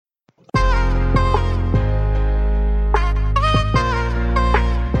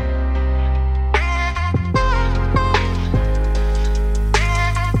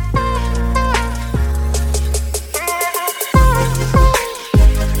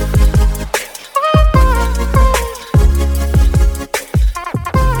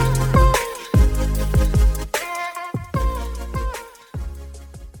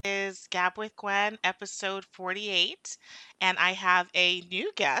with Gwen, episode 48, and I have a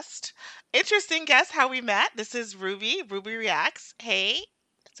new guest. Interesting guest how we met. This is Ruby. Ruby Reacts. Hey,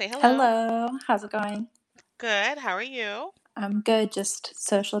 say hello. Hello, how's it going? Good. How are you? I'm good, just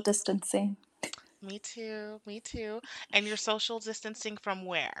social distancing. Me too. Me too. And you're social distancing from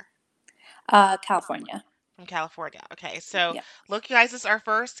where? California. From California. Okay. So, Yeah. look, you guys, this is our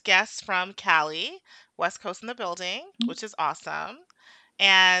first guest from Cali, West Coast in the building, which is awesome.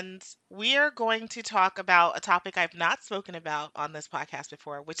 And we are going to talk about a topic I've not spoken about on this podcast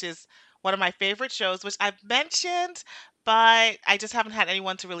before, which is one of my favorite shows, which I've mentioned, but I just haven't had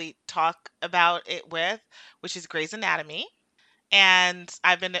anyone to really talk about it with, which is Grey's Anatomy. And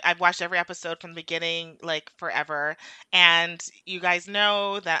I've watched every episode from the beginning, like forever. And you guys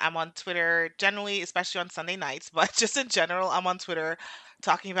know that I'm on Twitter generally, especially on Sunday nights, but just in general, I'm on Twitter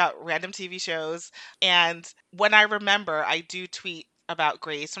talking about random TV shows. And when I remember, I do tweet about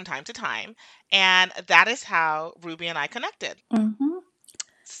Grace from time to time. And that is how Ruby and I connected. hmm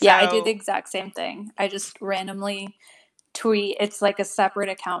Yeah, I do the So exact same thing. I just randomly tweet. It's like a separate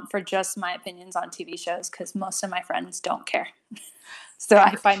account for just my opinions on TV shows because most of my friends don't care. So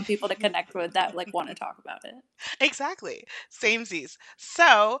I find people to connect with that like want to talk about it. exactly. Samesies.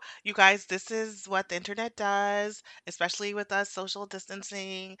 So, you guys, this is what the internet does, especially with us social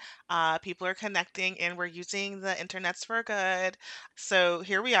distancing. People are connecting and we're using the internets for good. So,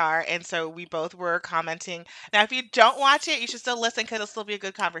 here we are. And so, we both were commenting. Now, if you don't watch it, you should still listen because it'll still be a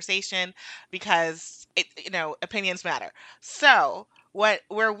good conversation because opinions matter. So,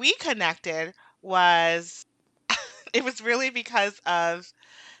 where we connected was it was really because of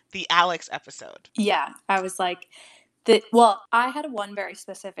the Alex episode. Yeah, I was like, I had one very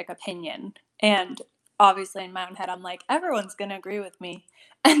specific opinion, and obviously in my own head, I'm like, everyone's gonna agree with me.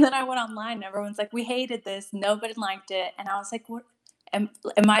 And then I went online, and everyone's like, we hated this, nobody liked it, and I was like, what? Am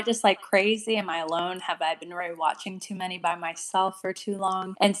I just like crazy? Am I alone? Have I been rewatching too many by myself for too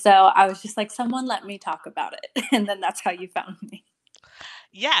long? And so I was just like, someone let me talk about it, and then that's how you found me.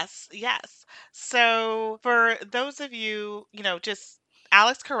 Yes, yes. So for those of you, just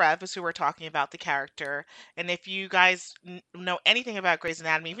Alex Karev is who we're talking about, the character. And if you guys know anything about Grey's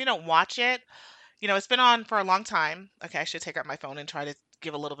Anatomy, if you don't watch it, it's been on for a long time. Okay, I should take out my phone and try to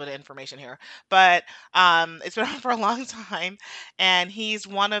give a little bit of information here. But it's been on for a long time, and he's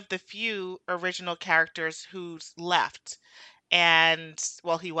one of the few original characters who's left. And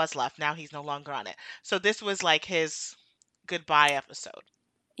well, he was left. Now he's no longer on it. So this was like his goodbye episode.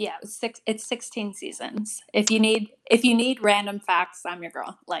 Yeah, it's 16 seasons. If you need random facts, I'm your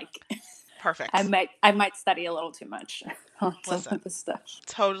girl. Like I Perfect. might I might study a little too much on some Listen, of this stuff.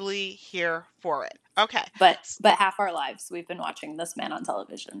 totally here for it. Okay. But half our lives we've been watching this man on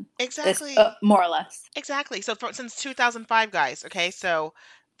television. It's Exactly. more or less. Exactly. So since 2005, guys, okay? So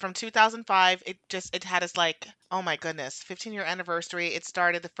from 2005, it had its like, oh my goodness, 15-year anniversary. It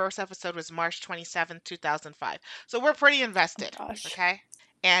started, the first episode was March 27th, 2005. So we're pretty Oh invested, gosh. okay?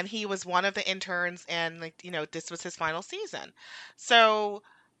 And he was one of the interns and like, this was his final season. So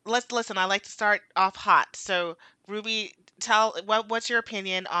let's listen. I like to start off hot. So Ruby, tell what's your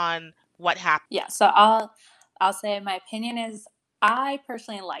opinion on what happened? Yeah, so I'll say my opinion is I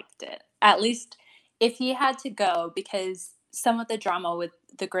personally liked it. At least if he had to go, because some of the drama with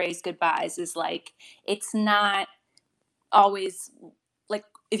the Grey's goodbyes is like it's not always like,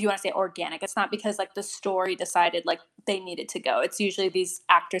 if you want to say organic, it's not because like the story decided like they needed to go. It's usually these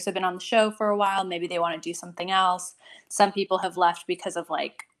actors have been on the show for a while, maybe they want to do something else. Some people have left because of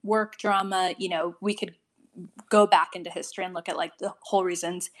like work drama. We could go back into history and look at like the whole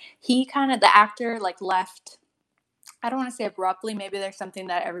reasons. The actor like left, I don't want to say abruptly. Maybe there's something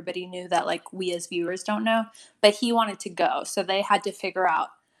that everybody knew that like we as viewers don't know, but he wanted to go. So they had to figure out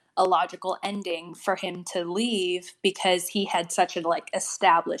a logical ending for him to leave because he had such a like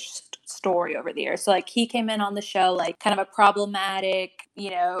established story over the years. So like he came in on the show like kind of a problematic, I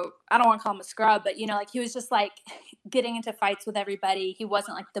don't want to call him a scrub, but like he was just like getting into fights with everybody. He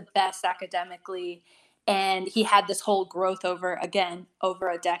wasn't like the best academically, and he had this whole growth over a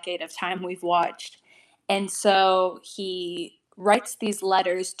decade of time we've watched. And so he writes these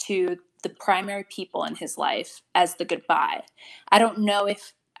letters to the primary people in his life as the goodbye. I don't know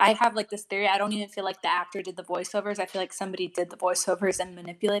if I have like this theory. I don't even feel like the actor did the voiceovers. I feel like somebody did the voiceovers and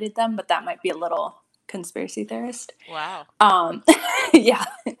manipulated them, but that might be a little conspiracy theorist. Wow. Yeah.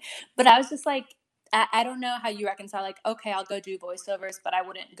 But I was just like, I don't know how you reconcile, like, okay, I'll go do voiceovers, but I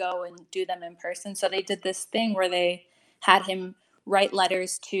wouldn't go and do them in person. So they did this thing where they had him write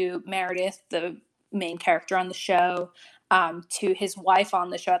letters to Meredith, the main character on the show, to his wife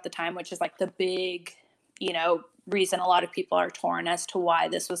on the show at the time, which is like the big, reason a lot of people are torn as to why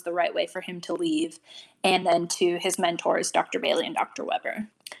this was the right way for him to leave. And then to his mentors, Dr. Bailey and Dr. Weber.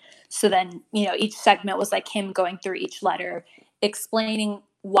 So then, each segment was like him going through each letter, explaining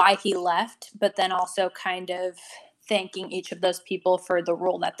why he left, but then also kind of thanking each of those people for the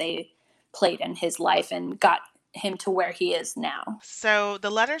role that they played in his life and got him to where he is now. So the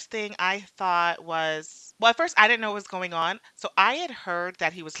letters thing I thought was, well, at first I didn't know what was going on. So I had heard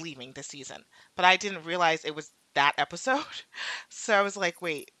that he was leaving this season, but I didn't realize it was that episode. So I was like,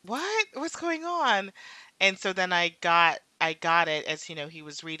 wait, what? What's going on? And so then I got it as, he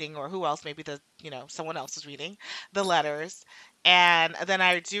was reading, or who else, maybe someone else was reading the letters. And then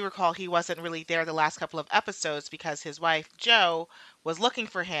I do recall he wasn't really there the last couple of episodes because his wife, Joe, was looking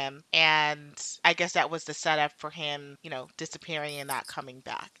for him, and I guess that was the setup for him, disappearing and not coming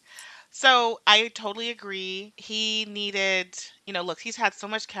back. So I totally agree. He needed, look, he's had so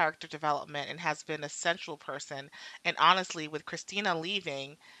much character development and has been a central person. And honestly, with Christina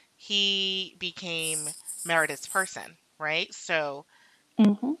leaving, he became Meredith's person, right? So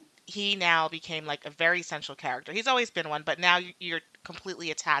Mm-hmm. he now became like a very central character. He's always been one, but now you're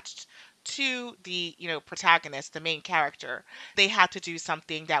completely attached to the, protagonist, the main character. They had to do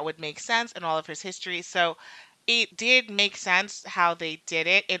something that would make sense in all of his history. So it did make sense how they did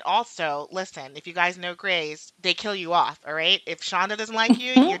it. And also, listen, if you guys know Grays, they kill you off, all right? If Shonda doesn't like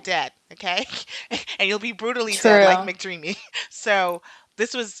you, you're dead, okay? And you'll be brutally dead like True. McDreamy. So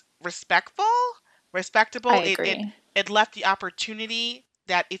this was respectful, I respectable. agree. It left the opportunity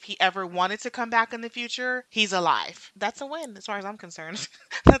that if he ever wanted to come back in the future, he's alive. That's a win as far as I'm concerned.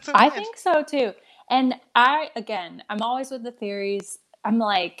 That's a I win. think so too. And I'm always with the theories. I'm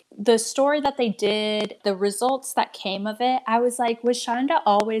like, the story that they did, the results that came of it, I was like, was Shonda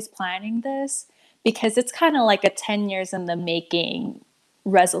always planning this? Because it's kind of like a 10 years in the making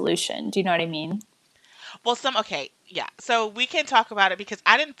resolution. Do you know what I mean? Well, okay, yeah. So we can talk about it because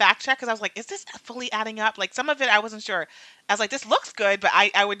I didn't fact check because I was like, is this fully adding up? Like some of it I wasn't sure. I was like, this looks good, but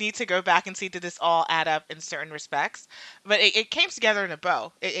I would need to go back and see did this all add up in certain respects. But it came together in a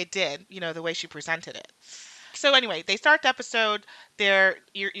bow. It did, the way she presented it. So anyway, they start the episode.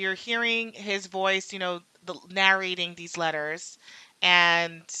 You're hearing his voice, narrating these letters,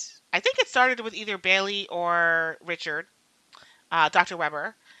 and I think it started with either Bailey or Richard, Dr.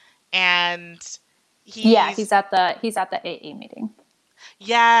 Weber, and Yeah, he's he's at the AA meeting.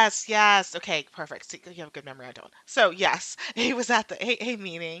 yes, yes. Okay, perfect. So you have a good memory. I don't. So yes, he was at the AA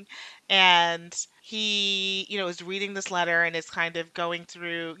meeting, and he, is reading this letter, and it's kind of going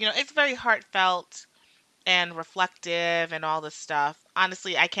through. It's very heartfelt and reflective and all this stuff.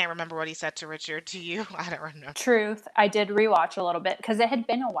 Honestly, I can't remember what he said to Richard. To you? I don't remember. Truth, I did rewatch a little bit because it had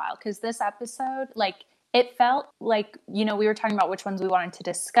been a while. Because this episode, like, it felt like, we were talking about which ones we wanted to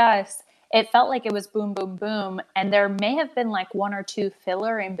discuss. It felt like it was boom, boom, boom. And there may have been like one or two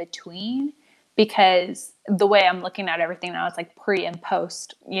filler in between because the way I'm looking at everything now, it's like pre and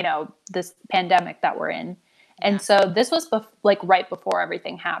post, this pandemic that we're in. And Yeah. so this was like right before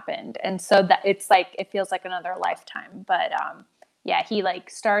everything happened. And so that it's like, it feels like another lifetime. But yeah, he like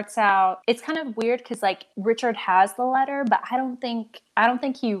starts out. It's kind of weird because like Richard has the letter, but I don't think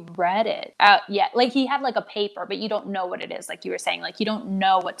he read it out yet. Like he had like a paper, but you don't know what it is. Like you were saying, like you don't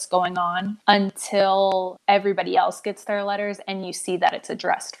know what's going on until everybody else gets their letters and you see that it's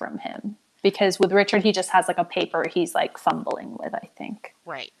addressed from him. Because with Richard, he just has like a paper he's like fumbling with, I think.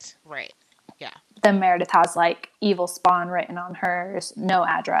 Right. Right. Yeah. Then Meredith has like evil spawn written on hers, no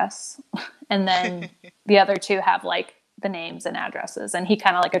address. And then the other two have like the names and addresses. And he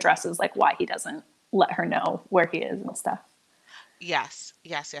kind of like addresses like why he doesn't let her know where he is and stuff. Yes,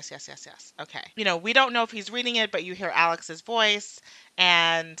 yes, yes, yes, yes, yes. Okay. We don't know if he's reading it, but you hear Alex's voice,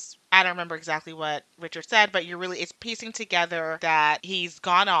 and I don't remember exactly what Richard said, but it's piecing together that he's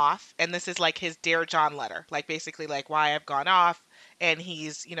gone off, and this is like his Dear John letter, like basically like why I've gone off, and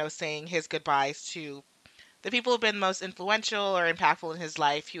he's, saying his goodbyes to the people who've been most influential or impactful in his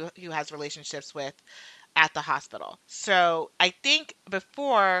life, who has relationships with at the hospital. So I think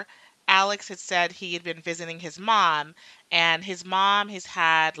before Alex had said he had been visiting his mom, and his mom has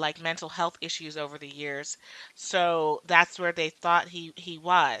had like mental health issues over the years. So that's where they thought he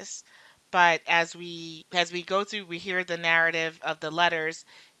was. But as we go through, we hear the narrative of the letters,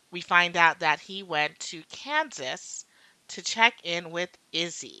 we find out that he went to Kansas to check in with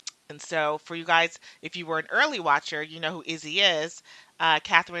Izzy. And so for you guys, if you were an early watcher, you know who Izzy is.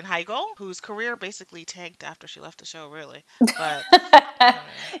 Katherine Heigl, whose career basically tanked after she left the show, really. But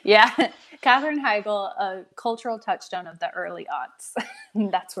Yeah. Katherine Heigl, a cultural touchstone of the early aughts.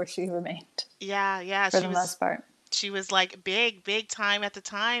 That's where she remained yeah, for the most part. she was like big time at the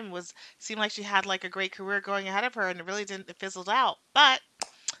time. Was seemed like she had like a great career going ahead of her, and it really didn't. It fizzled out. But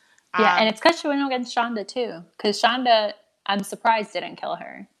Yeah, and um, it's because she went against Shonda too. Because Shonda, I'm surprised didn't kill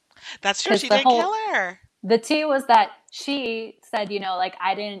her. that's true. Because She didn't kill her. the tea was that she said, like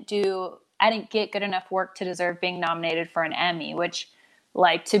I didn't get good enough work to deserve being nominated for an Emmy, which,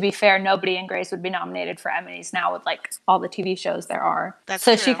 like, to be fair, nobody in Grace would be nominated for Emmys now with like all the TV shows there are. That's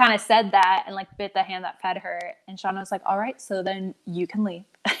So she true. kind of said that and like bit the hand that fed her. And Shauna was like, all right, so then you can leave.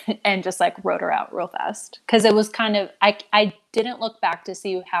 And just like wrote her out real fast. Cause it was kind of, I didn't look back to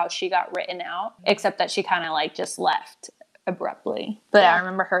see how she got written out, Mhm. except that she kind of like just left abruptly. But I Yeah.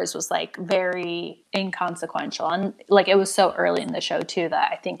 remember hers was like very inconsequential. And like it was so early in the show too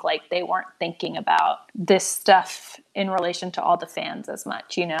that I think like they weren't thinking about this stuff in relation to all the fans as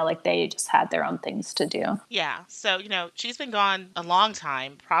much, like they just had their own things to do. Yeah. So, she's been gone a long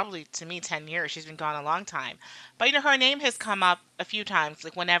time, probably to me 10 years. She's been gone a long time. But, her name has come up a few times,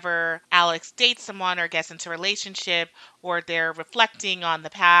 like whenever Alex dates someone or gets into a relationship or they're reflecting on the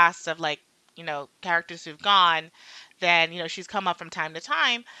past of like, characters who've gone, then, she's come up from time to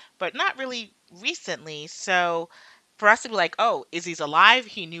time, but not really recently. So for us to be like, oh, Izzy's alive,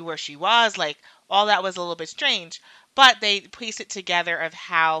 he knew where she was, like all that was a little bit strange. But they pieced it together of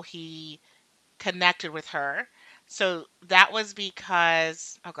how he connected with her. So that was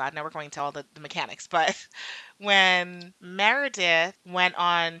because, oh God, now we're going to all the mechanics. But when Meredith went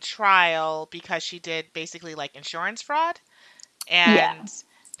on trial because she did basically like insurance fraud Yeah. and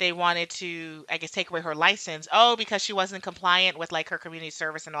they wanted to, I guess, take away her license. Oh, because she wasn't compliant with like her community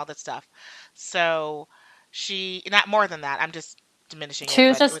service and all that stuff. So she, not more than that, I'm just diminishing it, She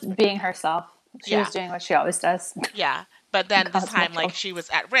was but it was, just being herself. She yeah, was doing what she always does. yeah. But then this God's no time, like, killer. she was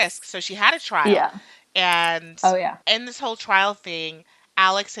at risk. So she had a trial. Yeah. And Oh yeah. in this whole trial thing,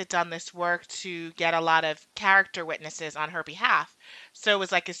 Alex had done this work to get a lot of character witnesses on her behalf. So it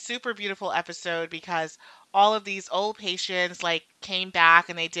was like a super beautiful episode because all of these old patients like came back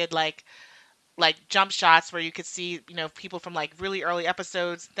and they did like jump shots where you could see, people from like really early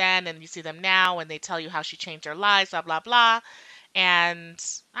episodes then and you see them now and they tell you how she changed their lives, blah blah blah. And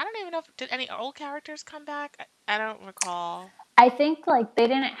I don't even know if did any old characters come back? I don't recall. I think like they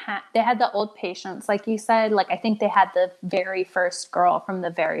didn't have they had the old patients like you said, like I think they had the very first girl from the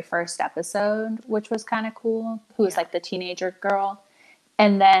very first episode, which was kind of cool, who was Yeah. like the teenager girl.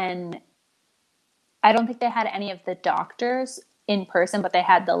 And then I don't think they had any of the doctors in person, but they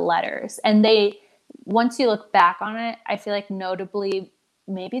had the letters. And they, once you look back on it, I feel like notably,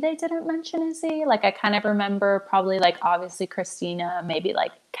 maybe they didn't mention Izzy. Like I kind of remember probably like obviously Christina, maybe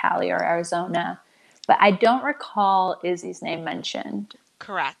like Cali or Arizona, but I don't recall Izzy's name mentioned.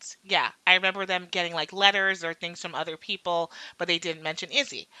 Correct. Yeah. I remember them getting like letters or things from other people, but they didn't mention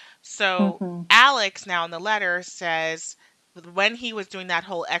Izzy. So Mm-hmm. Alex now in the letter says when he was doing that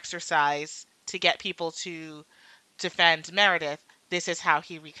whole exercise to get people to defend Meredith, this is how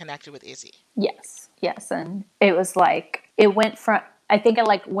he reconnected with Izzy. Yes, yes, and it was like it went from I think it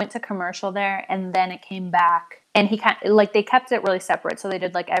like went to commercial there, and then it came back, and he kind like they kept it really separate, so they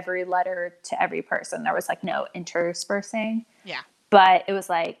did like every letter to every person. There was like no interspersing, Yeah. but it was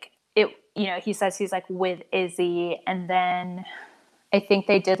like it. He says he's like with Izzy, and then I think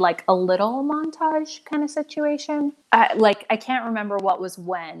they did like a little montage kind of situation. I can't remember what was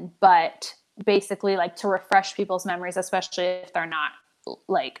when, but basically like to refresh people's memories, especially if they're not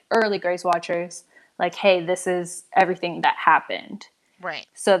like early Grace watchers, like, hey, this is everything that happened, Right.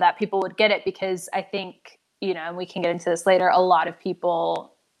 so that people would get it. Because I think, and we can get into this later, a lot of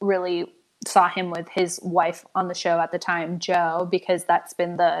people really saw him with his wife on the show at the time, Joe, because that's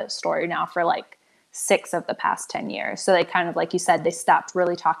been the story now for like 6 of the past 10 years. So they kind of, like you said, they stopped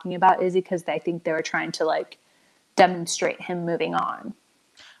really talking about Izzy because they think they were trying to like demonstrate him moving on.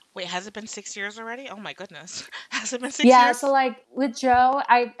 Wait, has it been 6 years already? Oh my goodness. Has it been six Yeah, so years? like with Joe,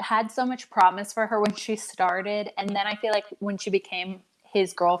 I had so much promise for her when she started, and then I feel like when she became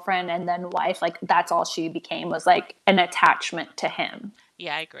his girlfriend and then wife, like that's all she became, was like an attachment to him.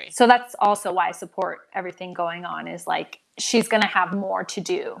 Yeah, I agree. So that's also why I support everything going on, is like she's going to have more to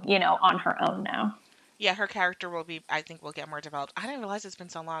do, on her own now. Yeah, her character will be, I think, will get more developed. I didn't realize it's been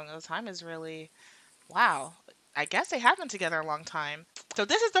so long. The time is really, wow. I guess they have been together a long time. So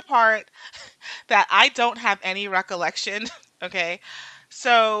this is the part that I don't have any recollection. Okay.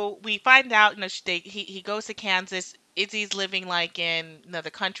 So we find out, he goes to Kansas. Izzy's living like in, the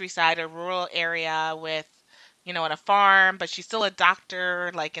countryside, a rural area with, on a farm, but she's still a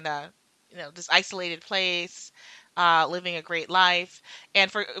doctor, like in a, this isolated place, living a great life. And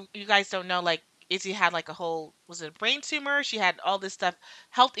for you guys don't know, like Izzy had like a whole, was it a brain tumor? She had all this stuff,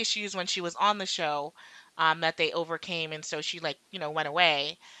 health issues when she was on the show, that they overcame, and so she like went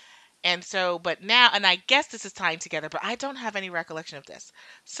away. And so, but now, and I guess this is tying together, but I don't have any recollection of this.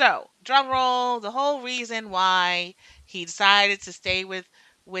 So, drum roll, the whole reason why he decided to stay with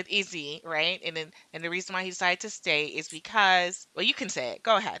Izzy, right? And the reason why he decided to stay is because, well, you can say it.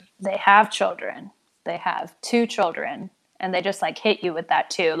 Go ahead. They have children. They have 2 children. And they just like hit you with that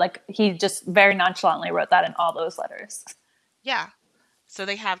too. Like he just very nonchalantly wrote that in all those letters. Yeah. So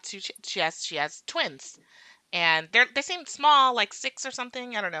they have two. She has twins, and they seem small, like 6 or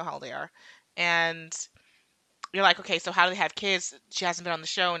something. I don't know how old they are. And you're like, okay, so how do they have kids? She hasn't been on the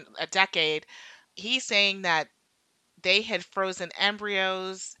show in a decade. He's saying that they had frozen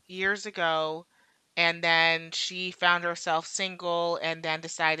embryos years ago, and then she found herself single and then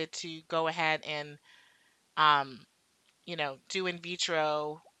decided to go ahead and um do in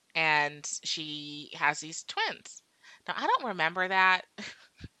vitro, and she has these twins. Now, I don't remember that.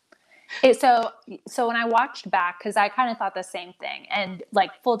 It, so when I watched back, because I kind of thought the same thing, and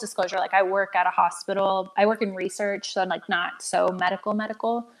like full disclosure, like I work at a hospital, I work in research, so I'm like not so medical,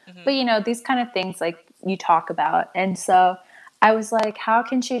 Hmm. but these kind of things like you talk about, and so I was like, how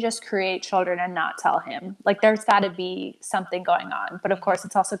can she just create children and not tell him? Like there's got to be something going on, but of Hmm. course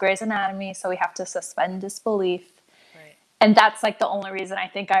it's also Grey's Anatomy, so we have to suspend disbelief. Right. And that's like the only reason I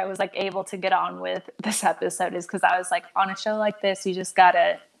think I was like able to get on with this episode is because I was like, on a show like this, you just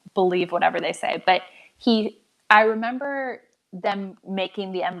gotta believe whatever they say. But I remember them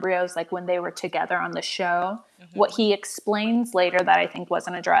making the embryos like when they were together on the show. What Hmm. he explains later that I think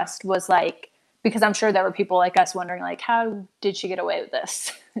wasn't addressed was like, because I'm sure there were people like us wondering like, how did she get away with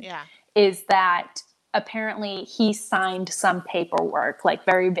this? Yeah. Is that apparently he signed some paperwork, like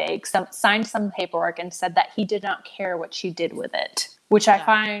very vague, signed some paperwork and said that he did not care what she did with it, which I Yeah.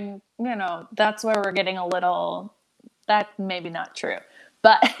 find, that's where we're getting a little, that maybe not true.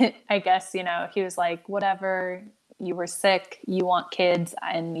 But I guess, he was like, whatever, you were sick, you want kids,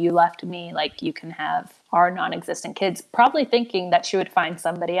 and you left me, like, you can have our non existent kids, probably thinking that she would find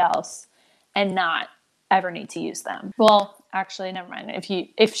somebody else and not ever need to use them. Well, actually, never mind.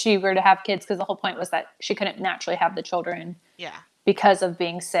 If she were to have kids, because the whole point was that she couldn't naturally have the children Yeah. because of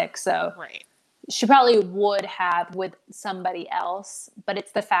being sick. So Right. she probably would have with somebody else, but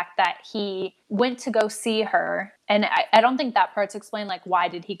it's the fact that he went to go see her. And I don't think that part's explained. Like, why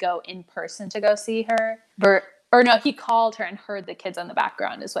did he go in person to go see her? Or no, he called her and heard the kids in the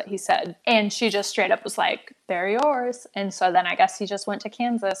background, is what he said. And she just straight up was like, they're yours. And so then I guess he just went to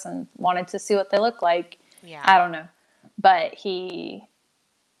Kansas and wanted to see what they look like. Yeah. I don't know. But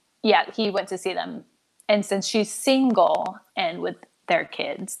yeah, he went to see them. And since she's single and with their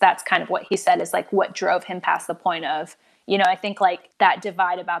kids, that's kind of what he said is like what drove him past the point of, I think like that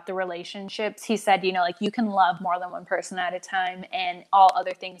divide about the relationships. He said, like you can love more than one person at a time, and all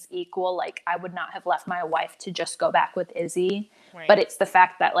other things equal. Like I would not have left my wife to just go back with Izzy. But Right. it's the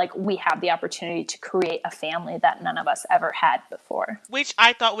fact that like we have the opportunity to create a family that none of us ever had before. Which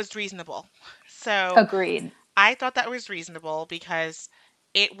I thought was reasonable. So Agreed. I thought that was reasonable because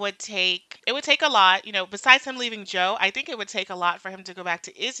it would take a lot, besides him leaving Joe. I think it would take a lot for him to go back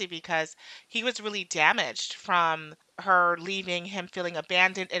to Izzy because he was really damaged from her leaving, him feeling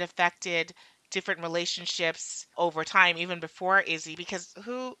abandoned. It affected different relationships over time, even before Izzy, because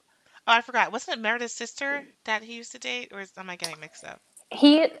oh, I forgot. Wasn't it Meredith's sister that he used to date, or am I getting mixed up?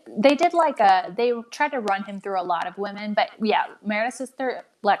 They did they tried to run him through a lot of women, but yeah, Meredith's sister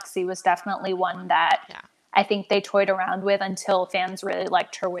Lexi was definitely one that Yeah. I think they toyed around with until fans really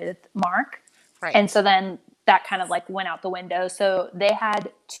liked her with Mark. And Right. so then that kind of like went out the window. So they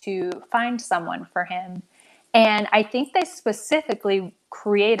had to find someone for him. And I think they specifically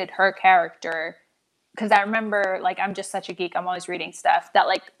created her character because I remember like I'm just such a geek. I'm always reading stuff that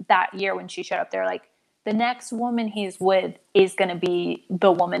like that year when she showed up, they're like, the next woman he's with is going to be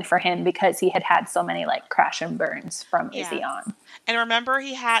the woman for him because he had had so many like crash and burns from Yeah. Izzy on. And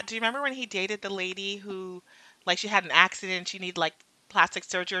do you remember when he dated the lady who, like, she had an accident, she needed like plastic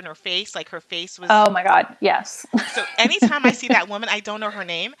surgery on her face, like her face was. Oh my God. Yes. So anytime I see that woman, I don't know her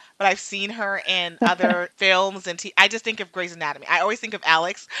name, but I've seen her in other films and I just think of Grey's Anatomy. I always think of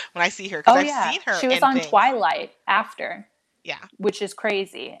Alex when I see her because Oh I've yeah. seen her She was in on things. Twilight after, Yeah. which is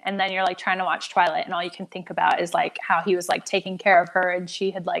crazy. And then you're like trying to watch Twilight and all you can think about is like how he was like taking care of her and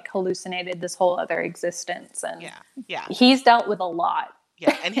she had like hallucinated this whole other existence. And Yeah. Yeah. he's dealt with a lot.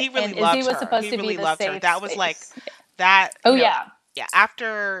 Yeah. And he really And Izzy loved was her. supposed He to be really the loved her. safe That was like space. that, Oh yeah. yeah,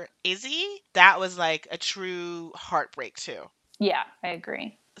 after Izzy, that was like a true heartbreak too. Yeah, I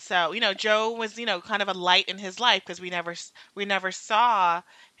agree. So, Joe was, kind of a light in his life because we never saw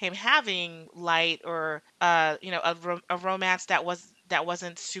him having light or a romance that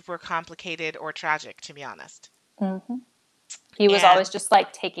wasn't super complicated or tragic, to be honest. Hmm. He was always And just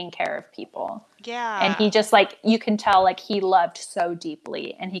like taking care of people. And he yeah, just like, you can tell like he loved so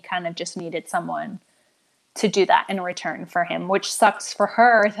deeply and he kind of just needed someone to do that in return for him, which sucks for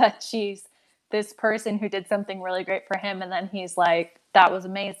her that she's this person who did something really great for him. And then he's like, that was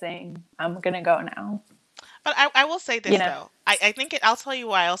amazing. I'm going to go now. but I will say You this know? though. I think I'll tell you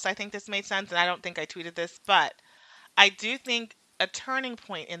why else I think this made sense, and I don't think I tweeted this, but I do think a turning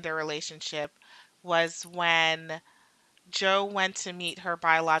point in their relationship was when Joe went to meet her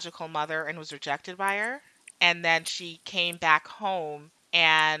biological mother and was rejected by her. And then she came back home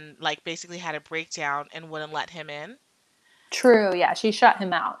and like basically had a breakdown and wouldn't let him in. True. Yeah. She shut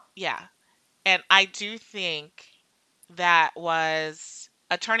him out. Yeah. And I do think that was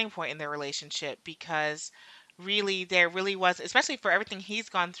a turning point in their relationship because really there really was, especially for everything he's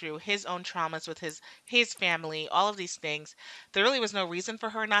gone through, his own traumas with his family, all of these things, there really was no reason for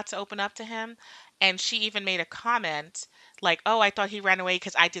her not to open up to him. And she even made a comment like, "Oh, I thought he ran away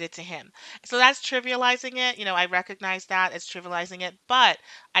because I did it to him." So that's trivializing it. I recognize that as trivializing it, but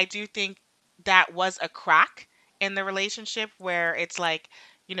I do think that was a crack in the relationship where it's like,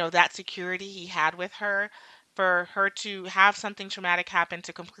 that security he had with her, for her to have something traumatic happen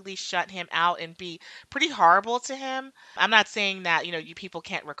to completely shut him out and be pretty horrible to him. I'm not saying that, you people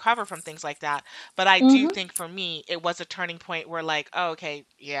can't recover from things like that, but I do Hmm. think for me it was a turning point where like, oh, okay,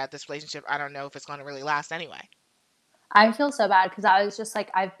 yeah, this relationship, I don't know if it's going to really last anyway. I feel so bad because I was just like,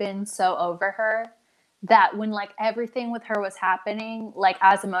 I've been so over her that when like everything with her was happening, like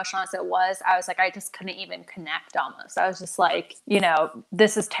as emotional as it was, I was like, I just couldn't even connect almost. I was just like,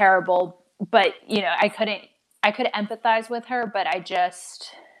 this is terrible. But, I could empathize with her, but I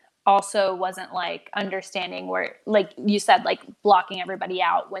just also wasn't like understanding where, like you said, like blocking everybody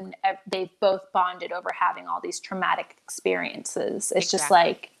out when they've both bonded over having all these traumatic experiences.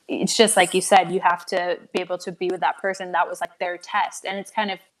 Exactly. It's just like you said, you have to be able to be with that person. That was like their test. And it's kind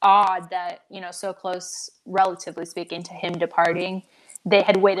of odd that, so close, relatively speaking, to him departing, they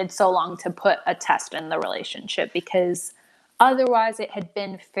had waited so long to put a test in the relationship because otherwise it had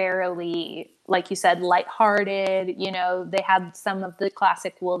been fairly, like you said, lighthearted. They had some of the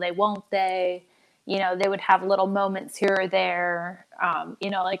classic will they won't they. They would have little moments here or there.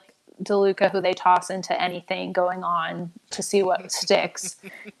 Like DeLuca, who they toss into anything going on to see what sticks.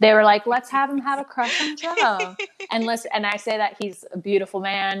 They were like, let's have him have a crush on Joe. And I say that he's a beautiful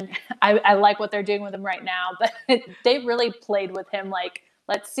man. I like what they're doing with him right now, but they really played with him. Like,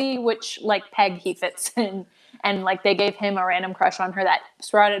 let's see which like peg he fits in. And like they gave him a random crush on her that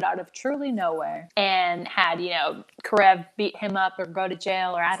sprouted out of truly nowhere and had, Karev beat him up or go to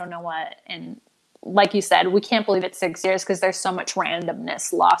jail or I don't know what. And like you said, we can't believe it's 6 years because there's so much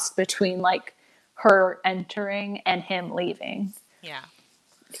randomness lost between like her entering and him leaving. Yeah.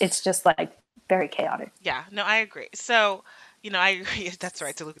 It's just like very chaotic. Yeah, no, I agree. So, I agree. That's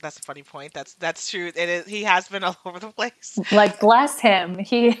right. So look, that's a funny point. That's true. It is. He has been all over the place. Like bless him,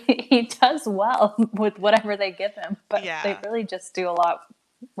 he does well with whatever they give him, but they Yeah. really just do a lot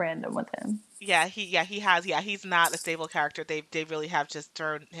random with him. He has. Yeah, he's not a stable character. They really have just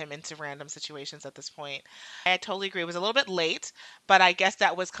thrown him into random situations at this point. I totally agree. It was a little bit late, but I guess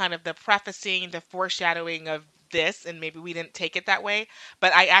that was kind of the prefacing, the foreshadowing of this, and maybe we didn't take it that way.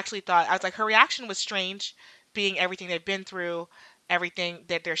 But I actually thought I was like her reaction was strange, being everything they've been through, everything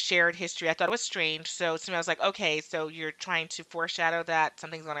that their shared history. I thought it was strange. So to me, I was like, okay, so you're trying to foreshadow that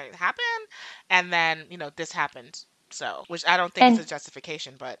something's going to happen, and then this happened. So, which I don't think is And a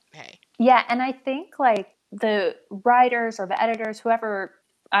justification, but hey. yeah, and I think like the writers or the editors, whoever,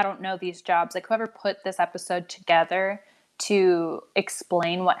 I don't know these jobs, like whoever put this episode together to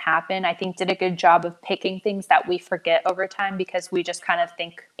explain what happened, I think did a good job of picking things that we forget over time because we just kind of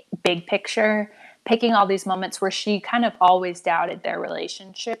think big picture, picking all these moments where she kind of always doubted their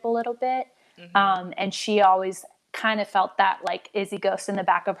relationship a little bit. Mhm. And she always kind of felt that like Izzy ghost in the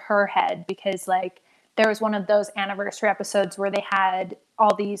back of her head because like there was one of those anniversary episodes where they had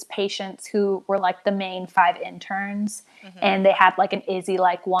all these patients who were like the main 5 interns Mhm. and they had like an Izzy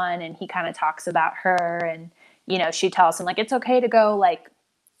like one and he kind of talks about her and she tells him like it's okay to go like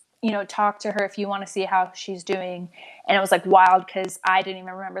talk to her if you want to see how she's doing. And it was like wild because I didn't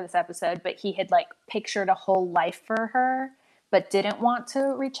even remember this episode, but he had like pictured a whole life for her but didn't want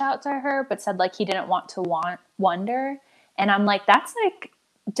to reach out to her but said like he didn't want to wonder. And I'm like, that's like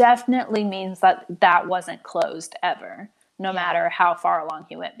definitely means that that wasn't closed ever, no Yeah. matter how far along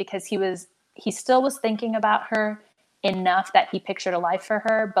he went, because he still was thinking about her. enough that he pictured a life for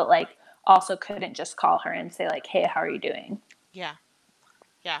her, but like also couldn't just call her and say like, hey, how are you doing? Yeah.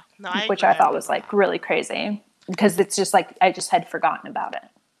 Yeah. No, I Which agree. I I thought was remember like that. really crazy because it's just like I just had forgotten about it.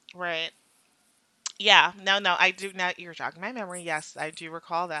 Right. Yeah. No, no, I do not. You're jogging my memory. Yes, I do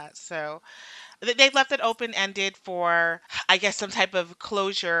recall that. So they left it open ended for, I guess, some type of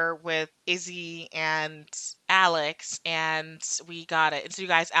closure with Izzy and Alex, and we got it. And so, you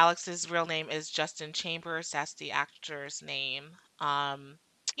guys, Alex's real name is Justin Chambers. That's the actor's name. Um,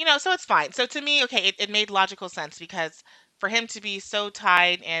 so it's fine. So to me, okay, it made logical sense because for him to be so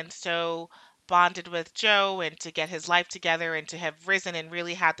tied and so bonded with Joe and to get his life together and to have risen and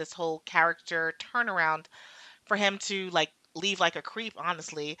really had this whole character turnaround for him to like leave like a creep,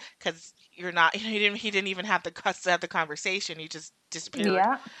 honestly, because you're not, he didn't even have the guts to have the conversation. He just disappeared.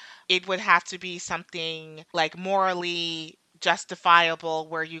 Yeah. It would have to be something like morally justifiable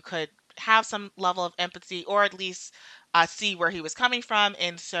where you could have some level of empathy or at least see where he was coming from.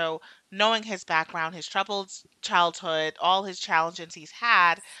 And so, knowing his background, his troubled childhood, all his challenges he's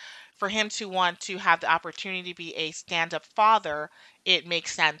had, for him to want to have the opportunity to be a stand-up father, it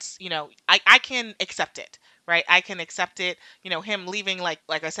makes sense. I can accept it, right? I can accept it. Him leaving, like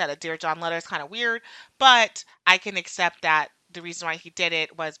I said, a Dear John letter is kind of weird, but I can accept that the reason why he did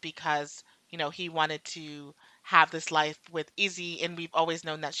it was because, he wanted to have this life with Izzy, and we've always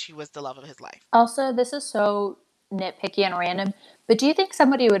known that she was the love of his life. Also, this is so nitpicky and random, but do you think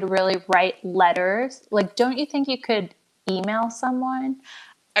somebody would really write letters? Like, don't you think you could email someone?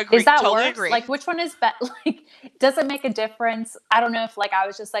 Is Agree. that Totally worse? agree. Like, which one is better? Like, does it make a difference? I don't know if, like, I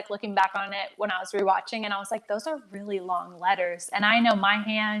was just like looking back on it when I was rewatching, and I was like, those are really long letters. And I know my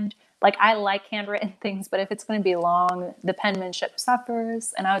hand, like, I like handwritten things, but if it's going to be long, the penmanship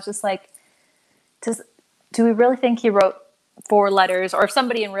suffers. And I was just like, does do we really think he wrote 4 letters, or if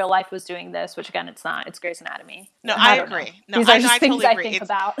somebody in real life was doing this, which again, it's not. It's Grey's Anatomy. No, I I don't know. agree. No, These I are know. just I things totally I agree. think It's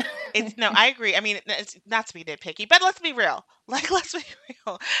about. It's no, I agree. I mean, it's not to be nitpicky, but let's be real. Like, let's be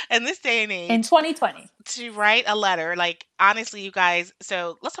real. In this day and In age, 2020. to write a letter, like, honestly, you guys.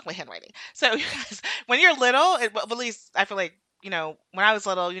 So let's talk about handwriting. So, you guys, when you're little, well, at least I feel like, when I was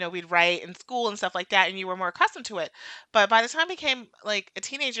little, we'd write in school and stuff like that, and you were more accustomed to it. But by the time I became like a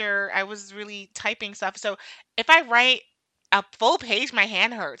teenager, I was really typing stuff. So if I write a full page, my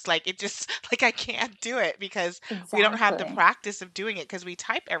hand hurts. Like, it just like I can't do it because we don't have the Exactly. practice of doing it because we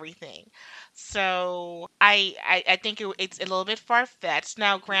type everything. So I think it's a little bit far fetched.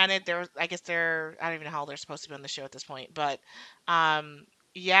 Now, granted, I guess I don't even know how old they're supposed to be on the show at this point, but um,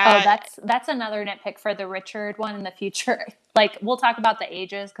 Oh, yeah, that's another nitpick for the Richard one in the future. Like, we'll talk about the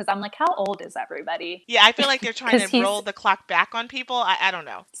ages because I'm like, how old is everybody? yeah, I feel like they're trying to Because roll he's the clock back on people. I don't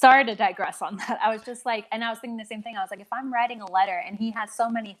know. sorry to digress on that. I was just like, and I was thinking the same thing. I was like, if I'm writing a letter and he has so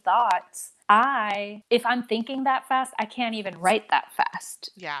many thoughts, if I'm thinking that fast, I can't even write that fast,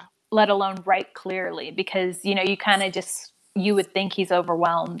 Yeah. let alone write clearly, because you kind of just you would think he's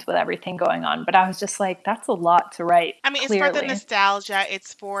overwhelmed with everything going on, but I was just like, that's a lot to write I mean, it's for the clearly. nostalgia.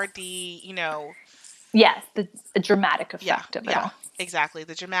 It's for the, Yes, the dramatic yeah, effect of it yeah, all. exactly.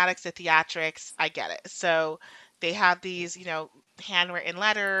 The dramatics, the theatrics, I get it. So they have these, handwritten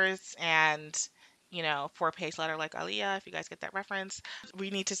letters and, 4-page letter like Aaliyah, if you guys get that reference. We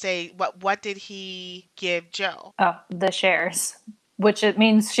need to say what did he give Joe? Oh, the shares, which it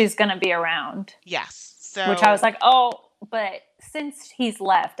means she's going to be around. Yes. Which I was So like, oh, but since he's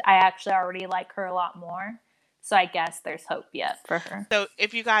left, I actually already like her a lot more. So I guess there's hope yet for her. so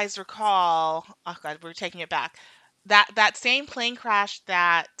if you guys recall, oh God, we're taking it back. That same plane crash,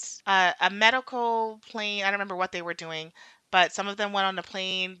 that a medical plane, I don't remember what they were doing, but some of them went on the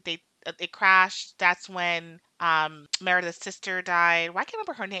plane. It crashed. That's when Meredith's sister died. Why can't I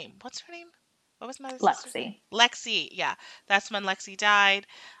remember her name? What's her name? What was Meredith's sister's name? Lexi. Lexi. Yeah, that's when Lexi died.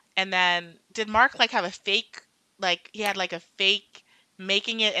 And then did Mark like have a fake, like he had like a fake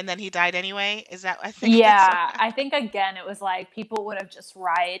making it and then he died anyway? Is that, I think that's what Yeah, I happened. think again it was like people would have just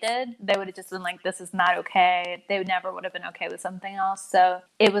rioted. They would have just been like, "This is not okay." They never would have been okay with something else. So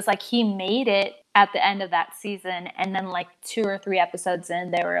it was like he made it at the end of that season, and then like 2 or 3 episodes in,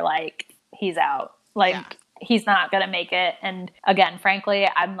 they were like, "He's out." Yeah. Like he's not gonna make it. And again, frankly,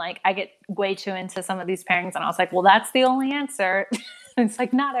 I'm like, I get way too into some of these pairings, and I was like, "Well, that's the only answer." It's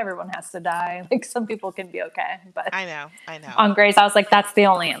like not everyone has to die. Like some people can be okay, but I know. I know. on Grace, I was like, "That's the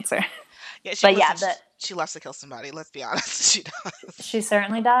only answer." Yeah, she But listen, yeah, sh the she loves to kill somebody, let's be honest, she does. She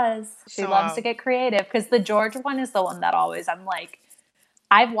certainly does. She So, loves to get creative because the George one is the one that always I'm like,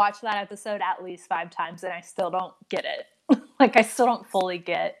 I've watched that episode at least 5 times and I still don't get it. Like I still don't fully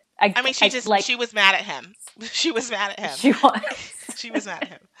get. I mean, I she like was mad at him. She was mad at him. she was. She was mad at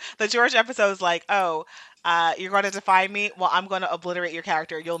him. The George episode is like, "Oh, You're going to defy me. Well, I'm going to obliterate your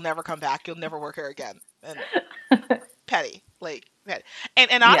character. You'll never come back. You'll never work here again. And petty, like petty. And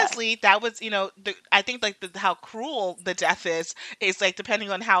Yeah. honestly, that was I think like how cruel the death is like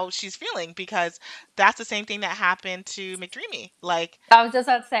depending on how she's feeling because that's the same thing that happened to McDreamy. Like I was just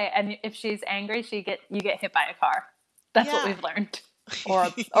about to say, and if she's angry, you get hit by a car. That's what yeah, we've learned,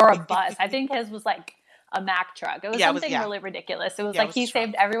 or a bus. I think his was like a Mack truck. It was yeah, it was something really ridiculous. It was yeah, it like was a he truck.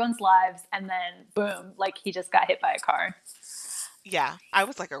 saved everyone's lives, and then boom, like he just got hit by a car. Yeah, I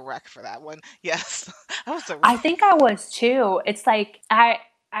was like a wreck for that one. Yes, I was a I wreck. think I was too. It's like I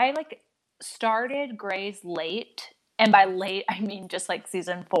like started Grey's late, and by Mhm. late I mean just like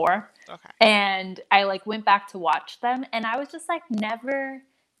season 4. Okay. And I like went back to watch them, and I was just like never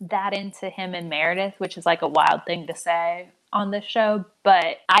that into him and Meredith, which is like a wild thing to say on this show,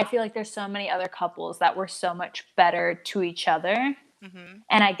 but I feel like there's so many other couples that were so much better to each other. Hmm.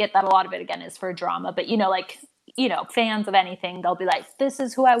 And I get that a lot of it again is for drama, but like fans of anything, they'll be like, this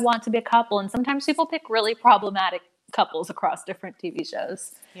is who I want to be a couple. And sometimes people pick really problematic couples across different TV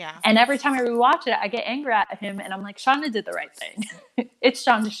shows. Yeah. And every time I rewatch it, I get angry at him and I'm like, Shonda did the right thing. It's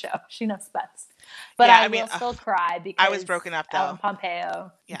Shonda's show. She knows best. But Yeah, I I mean, will still cry I was because broken up Ellen though.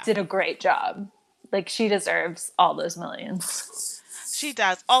 Pompeo Yeah. did a great job. Like, she deserves all those millions. She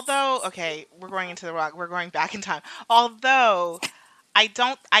does. Although, okay, we're going into the rock. We're going back in time. Although I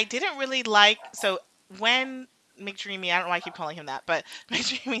didn't really like, so when McDreamy, I don't know why I keep calling him that, but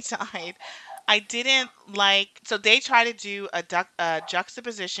McDreamy died, I didn't like, so they try to do a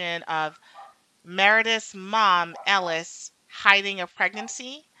juxtaposition of Meredith's mom, Ellis, hiding a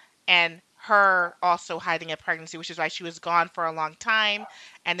pregnancy and her also hiding a pregnancy, which is why she was gone for a long time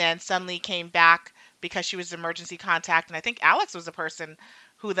and then suddenly came back because she was emergency contact. And I think Alex was the person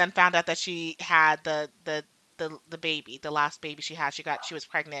who then found out that she had the baby, the last baby she had. She was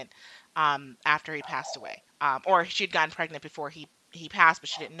pregnant after he passed away. Or she'd gotten pregnant before he passed, but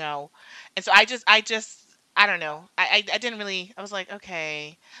she didn't know. And so I don't know. I didn't really. I was like,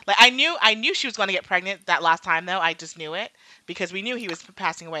 okay. Like I knew she was going to get pregnant that last time though. I just knew it because we knew he was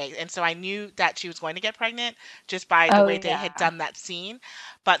passing away, and so I knew that she was going to get pregnant just by the Oh, way they had yeah. done that scene.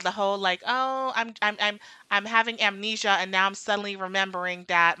 But the whole like, oh, I'm having amnesia, and now I'm suddenly remembering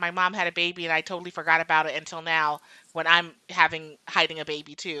that my mom had a baby, and I totally forgot about it until now when I'm having hiding a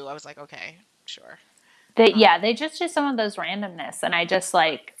baby too. I was like, okay, sure. Yeah, they just do some of those randomness, and I just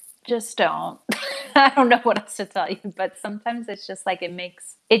like just don't. I don't know what else to tell you, but sometimes it's just like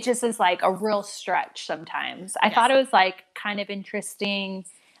it just is like a real stretch. Sometimes I Yeah. thought it was like kind of interesting.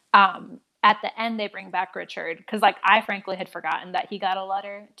 At the end, they bring back Richard because like I frankly had forgotten that he got a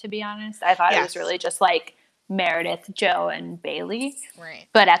letter. To be honest, I thought it was Yes. really just like Meredith, Joe, and Bailey. Right.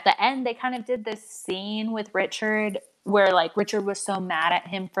 But at the end, they kind of did this scene with Richard where like Richard was so mad at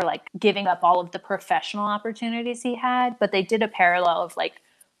him for like giving up all of the professional opportunities he had. But they did a parallel of like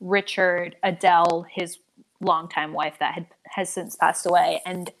Richard, Adele, his longtime wife that has since passed away,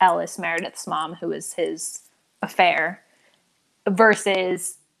 and Ellis, Meredith's mom, who was his affair,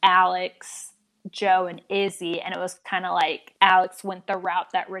 versus Alex, Joe, and Izzy. And it was kind of like Alex went the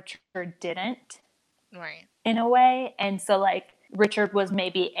route that Richard didn't Right. in a way. And so like Richard was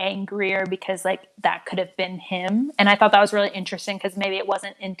maybe angrier because like that could have been him. And I thought that was really interesting because maybe it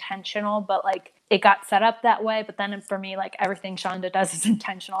wasn't intentional, but like it got set up that way. But then for me, like everything Shonda does is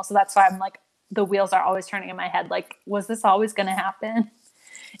intentional. So that's why I'm like, the wheels are always turning in my head. Like, was this always going to happen?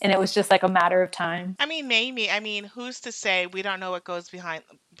 And it was just like a matter of time. I mean, maybe. I mean, who's to say we don't know what goes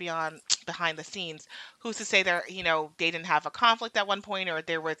beyond behind the scenes? Who's to say they didn't have a conflict at one point, or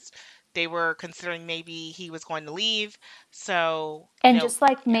they were considering maybe he was going to leave. So, And just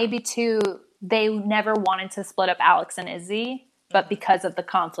like yeah. maybe too, they never wanted to split up Alex and Izzy, but Hmm. because of the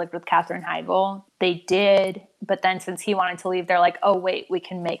conflict with Katherine Heigl, they did. But then since he wanted to leave, they're like, oh, wait, we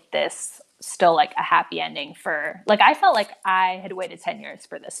can make this still like a happy ending for like I felt like I had waited 10 years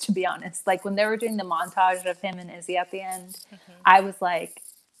for this, to be honest. Like when they were doing the montage of him and Izzy at the end, Hmm. I was like,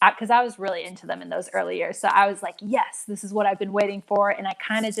 because I was really into them in those early years. So I was like, yes, this is what I've been waiting for. And I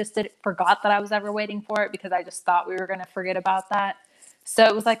kind of just forgot that I was ever waiting for it because I just thought we were going to forget about that. So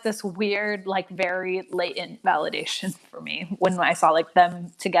it was like this weird, like very latent validation for me when I saw like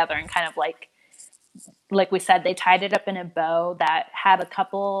them together and kind of like we said, they tied it up in a bow that had a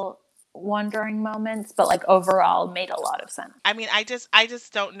couple wondering moments, but like overall made a lot of sense. I mean, I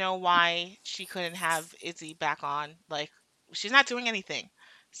just don't know why she couldn't have Izzy back on. Like, she's not doing anything,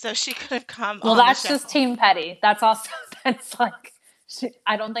 so she could have come Well, on the that's show. just Team Petty. That's also that's like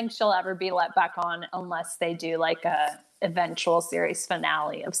I don't think she'll ever be let back on unless they do like a eventual series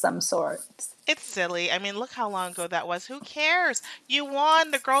finale of some sort. It's silly. I mean, look how long ago that was. Who cares? You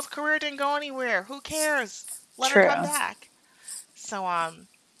won. The girl's career didn't go anywhere. Who cares? Let her come True. back. So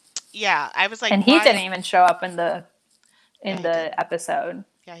yeah, I was like, And he why? didn't even show up in Yeah, he didn't. the episode.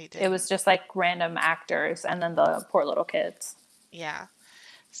 Yeah, he It was didn't. just like random actors and then the poor little kids. Yeah.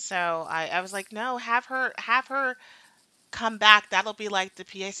 So I was like, no, have her come back. That'll be like the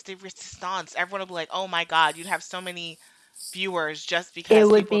pièce de résistance. Everyone will be like, oh my God, you'd have so many viewers just It because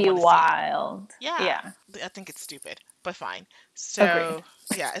would people would be want to see it. wild. Yeah, Yeah. I think it's stupid, but fine. Agreed. So,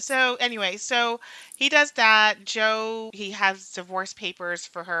 yeah. So, anyway, so he does that. Joe, he has divorce papers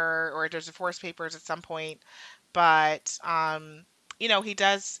for her, or there's divorce papers at some point, but he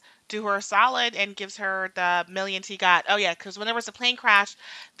does do her a solid and gives her the millions he got. Oh yeah, because when there was a plane crash,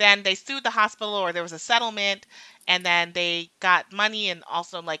 then they sued the hospital, or there was a settlement, and then they got money and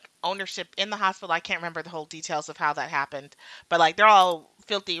also like ownership in the hospital. I can't remember the whole details of how that happened, but like they're all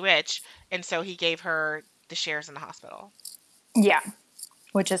filthy rich, and so he gave her the shares in the hospital. Yeah,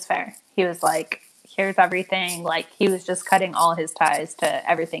 which is fair. He was like, here's everything. Like, he was just cutting all his ties to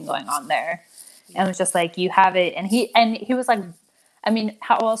everything going on there. And Yeah. was just like, you have it. And he was like, I mean,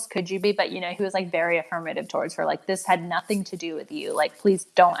 how else could you be? But, he was like very affirmative towards her. Like, this had nothing to do with you. Like, please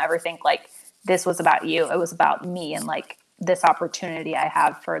don't ever think like this was about you. It was about me and like this opportunity I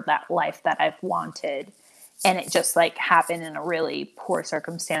have for that life that I've wanted. And it just like happened in a really poor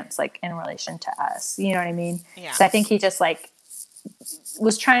circumstance, like in relation to us. You know what I mean? Yeah. So I think he just like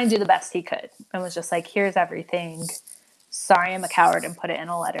was trying to do the best he could and was just like, here's everything. Sorry, I'm a coward, and put it in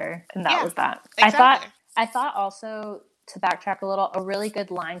a letter. And that Yeah. was that. Exactly. I thought also, to backtrack a little, a really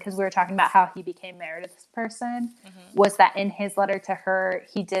good line, because we were talking about how he became Meredith's person, Hmm. was that in his letter to her,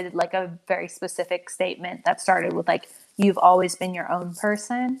 he did like a very specific statement that started with like, you've always been your own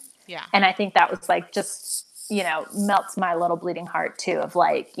person. Yeah. And I think that was like just, melts my little bleeding heart too, of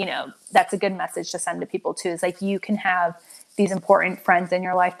like, that's a good message to send to people too, is like, you can have these important friends in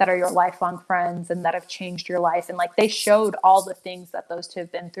your life that are your lifelong friends and that have changed your life. And like, they showed all the things that those two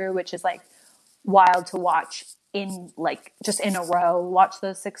have been through, which is like wild to watch in like just in a row, watch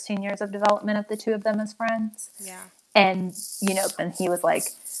those 16 years of development of the two of them as friends. Yeah. And, and he was like,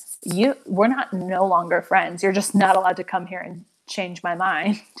 we're not no longer friends. You're just not allowed to come here and change my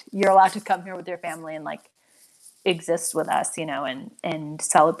mind. You're allowed to come here with your family and like exist with us, and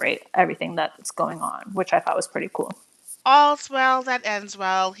celebrate everything that's going on, which I thought was pretty cool. All's well that ends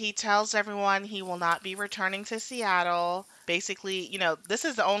well. He tells everyone he will not be returning to Seattle. Basically, this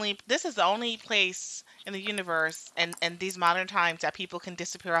is the only place in the universe and these modern times that people can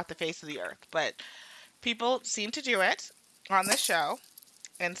disappear off the face of the earth. But people seem to do it on this show.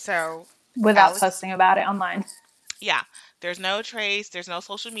 And so Without Alex, posting about it online. yeah, there's no trace, there's no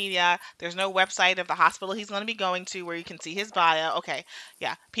social media, there's no website of the hospital he's going to be going to where you can see his bio. Okay,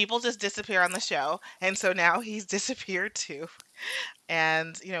 yeah, people just disappear on the show. And so now he's disappeared too.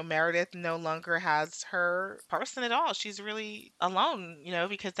 And, Meredith no longer has her person at all. She's really alone,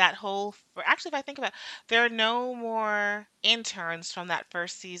 because actually, if I think about it, there are no more interns from that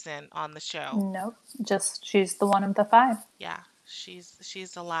first season on the show. Nope. Just she's the one of the five. Yeah, she's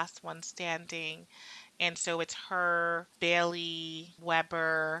the last one standing. And so it's her, Bailey,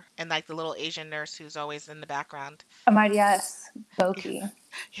 Weber, and like the little Asian nurse who's always in the background. Yes, Boki.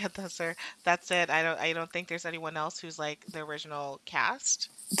 Yeah, that's it. I don't think there's anyone else who's like the original cast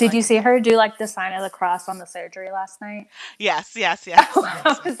that Did I you can see think. her do like the sign of the cross on the surgery last night? Yes, yes, yes, I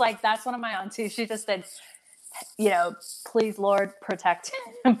yes. was like, that's one of my own too. She just said, please Lord protect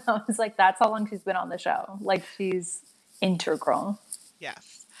him. I was like, that's how long she's been on the show. Like, she's integral.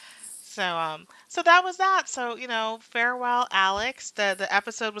 Yes. So that was that. So, farewell, Alex. The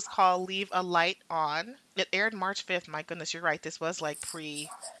episode was called Leave a Light On. It aired March 5th. My goodness, you're right. This was like pre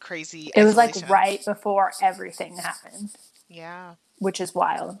crazy It was like exhalation. right before everything happened, Yeah. which is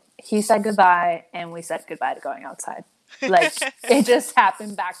wild. He said goodbye, and we said goodbye to going outside. Like, it just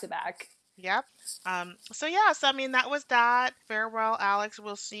happened back to back. Yep. So yeah, so I mean that was that. Farewell, Alex.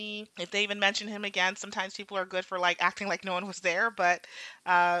 We'll see if they even mention him again. Sometimes people are good for like acting like no one was there, but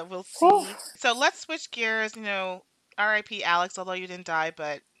we'll Whew. see. So let's switch gears, R.I.P. Alex, although you didn't die,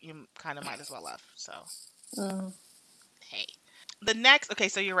 but you kind of might as well have. So Mm. hey. The next, okay,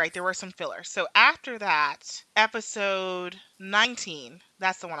 so you're right, there were some fillers. So after that, episode 19,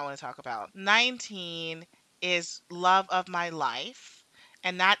 that's the one I want to talk about. 19 is Love of My Life,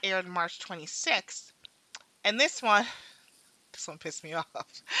 and that aired March 26th. And this one pissed me off.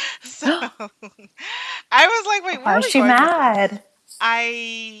 So I was like, wait, where Why are is we she going with this? mad?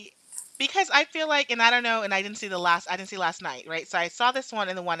 I because I feel like, and I don't know, and I didn't see last night, right? So I saw this one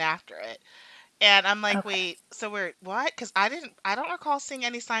and the one after it. And I'm like, Okay. wait, so we're what? Because I don't recall seeing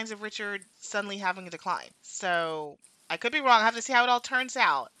any signs of Richard suddenly having a decline. So I could be wrong. I have to see how it all turns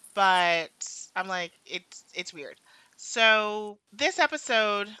out. But I'm like, it's weird. So this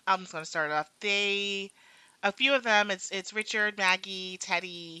episode, I'm just gonna start it off. A few of them, it's Richard, Maggie,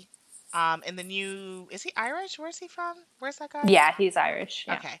 Teddy, and the new, is he Irish? Where's he from? Where's that guy? Yeah, he's Irish.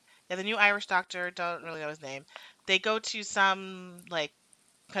 Yeah. Okay. Yeah, the new Irish doctor, don't really know his name. They go to some like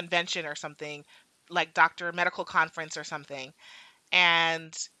convention or something, like doctor medical conference or something.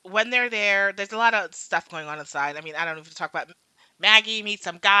 And when they're there, there's a lot of stuff going on inside. I mean, I don't know if to talk about Maggie meets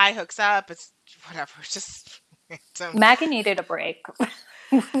some guy, hooks up. It's whatever. It's just random. Maggie needed a break.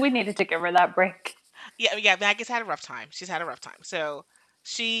 We needed to give her that break. Yeah. Maggie's had a rough time. She's had a rough time. So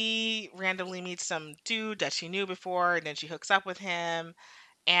she randomly meets some dude that she knew before, and then she hooks up with him.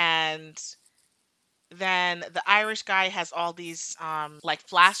 And then the Irish guy has all these like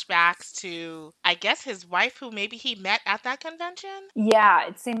flashbacks to I guess his wife who maybe he met at that convention. Yeah,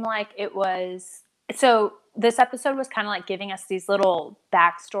 it seemed like it was. So this episode was kind of like giving us these little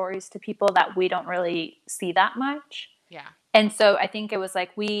backstories to people that we don't really see that much. Yeah. And so I think it was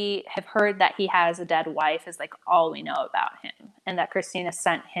like we have heard that he has a dead wife is like all we know about him, and that Christina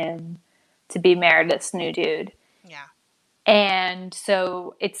sent him to be married to this new dude. Yeah. And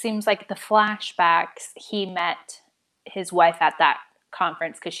so it seems like the flashbacks, he met his wife at that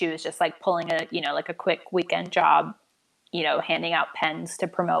conference because she was just like pulling a, like a quick weekend job, handing out pens to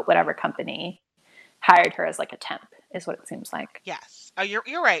promote whatever company hired her as like a temp, is what it seems like. Yes. Oh, you're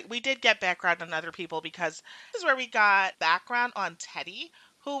right. We did get background on other people because this is where we got background on Teddy,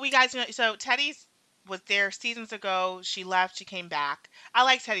 who we guys know. So Teddy's was there seasons ago. She left. She came back. I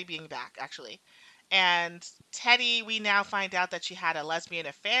like Teddy being back actually. And Teddy, we now find out that she had a lesbian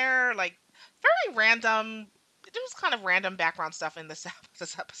affair. Like very random. There was kind of random background stuff in this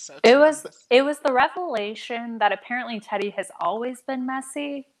this episode, It to be was honest. it was the revelation that apparently Teddy has always been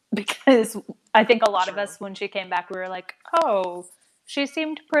messy because I think a lot of True. us when she came back we were like, "Oh, she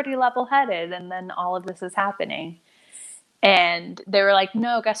seemed pretty level-headed and then all of this is happening." And they were like,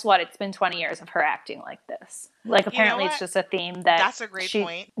 "No, guess what? It's been 20 years of her acting like this." Like You know apparently it's what? just a theme that That's a great she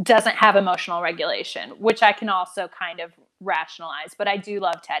point. doesn't have emotional regulation, which I can also kind of rationalize, but I do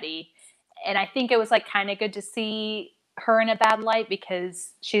love Teddy. And I think it was like kind of good to see her in a bad light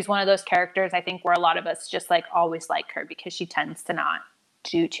because she's one of those characters I think where a lot of us just like always like her because she tends to not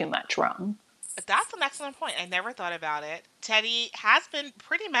do too much wrong. That's an excellent point. I never thought about it. Teddy has been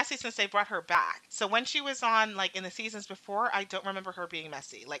pretty messy since they brought her back. So when she was on, like in the seasons before, I don't remember her being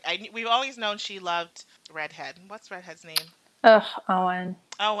messy. Like we've always known she loved Redhead. What's Redhead's name? Ugh, Owen.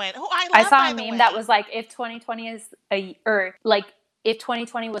 Owen, who I I love, saw by a the meme that way. was like if 2020 is a or like if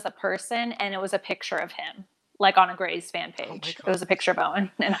 2020 was a person and it was a picture of him, like on a Grey's fan Oh my page. It god. was a picture of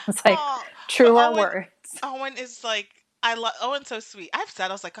Owen, and I was like, Oh, but truer words. Owen is like I love Owen's so sweet. I've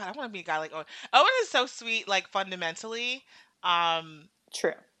said I was like, God, I want to be a guy like Owen. Owen is so sweet, like fundamentally. Um,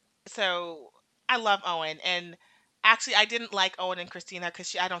 True. so I love Owen, and actually, I didn't like Owen and Christina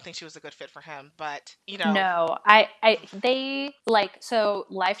because I don't think she was a good fit for him. But No, they like so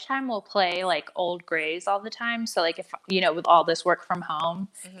Lifetime will play like old Greys all the time. So like if with all this work from home,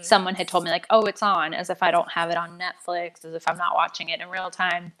 hmm someone had told me like, oh, it's on, as if I don't have it on Netflix, as if I'm not watching it in real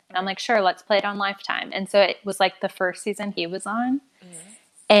time. And I'm right. like, sure, let's play it on Lifetime. And so it was like the first season he was on. hmm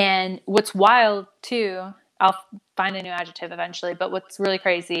And what's wild too, I'll find a new adjective eventually, but what's really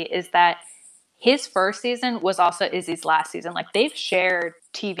crazy is that his first season was also Izzy's last season. Like they've shared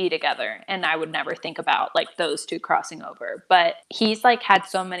TV together, and I would never think about like those two crossing over. But he's like had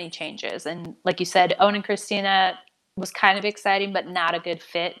so many changes, and like you said, Owen and Christina was kind of exciting, but not a good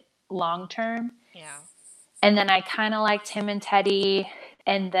fit long term. Yeah. And then I kind of liked him and Teddy,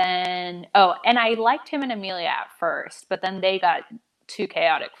 and then and I liked him and Amelia at first, but then they got too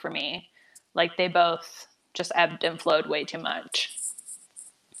chaotic for me. Like they both just ebbed and flowed way too much.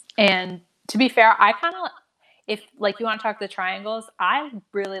 And to be fair, I kind of, if like you want to talk the triangles, I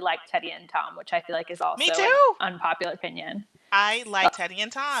really like Teddy and Tom, which I feel like is Me also an too. unpopular opinion. I Uh, like Teddy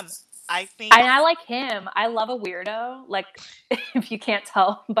and Tom. I think and I like him. I love a weirdo. Like, if you can't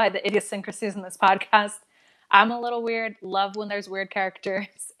tell by the idiosyncrasies in this podcast, I'm a little weird. Love when there's weird characters,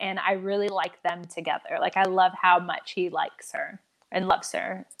 and I really like them together. Like, I love how much he likes her and loves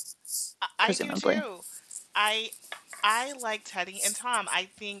her, I do presumably. too. I I like Teddy and Tom. I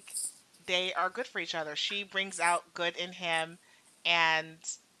think they are good for each other. She brings out good in him, and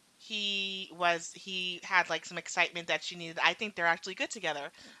he had like some excitement that she needed. I think they're actually good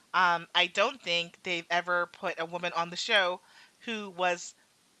together. I don't think they've ever put a woman on the show who was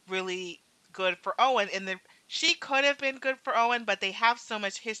really good for Owen. And she could have been good for Owen, but they have so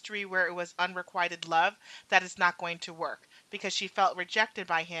much history where it was unrequited love that it's not going to work because she felt rejected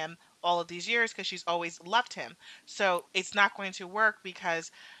by him all of these years because she's always loved him. So it's not going to work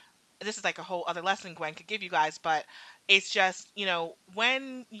because this is like a whole other lesson Gwen could give you guys, but it's just,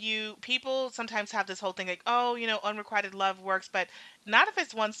 when people sometimes have this whole thing like, oh, unrequited love works, but not if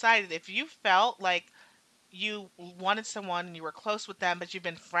it's one sided. If you felt like you wanted someone and you were close with them, but you've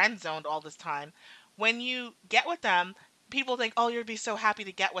been friend zoned all this time, when you get with them, people think, oh, you'd be so happy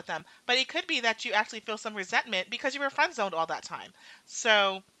to get with them. But it could be that you actually feel some resentment because you were friend zoned all that time.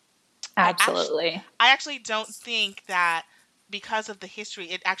 So I actually Absolutely. I actually don't think that because of the history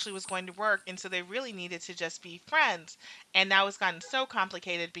it actually was going to work, and so they really needed to just be friends. And now it's gotten so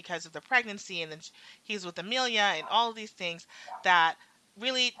complicated because of the pregnancy, and then he's with Amelia and all of these things, that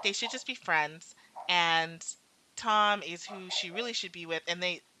really they should just be friends. And Tom is who she really should be with, and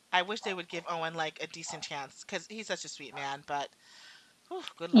I wish they would give Owen like a decent chance because he's such a sweet man, but whew,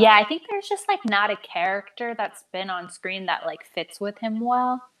 good Yeah, lord. I think there's just like not a character that's been on screen that like fits with him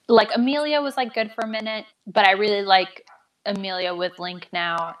well. Like Amelia was like good for a minute, but I really like Amelia with Link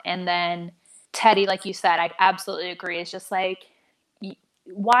now. And then Teddy, like you said, I absolutely agree. It's just like,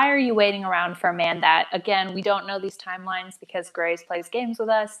 why are you waiting around for a man that, again, we don't know these timelines because Grace plays games with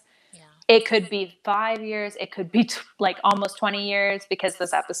us. Yeah. It could be 5 years, it could be like almost 20 years because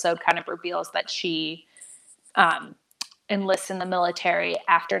this episode kind of reveals that she um, enlists in the military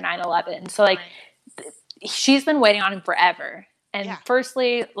after 9/11. So, like, Right. she's been waiting on him forever. And Yeah.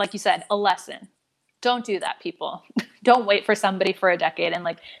 firstly, like you said, a lesson. Don't do that, people. Don't wait for somebody for a decade. And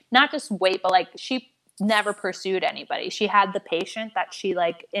like, not just wait, but like, she never pursued anybody. She had the patient that she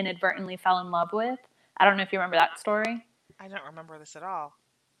like inadvertently fell in love with. I don't know if you remember that story. I don't remember this at all.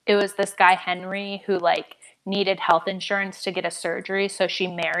 It was this guy, Henry, who like needed health insurance to get a surgery. So she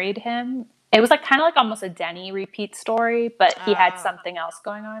married him. It was like kind of like almost a Denny repeat story, but he had Oh, something else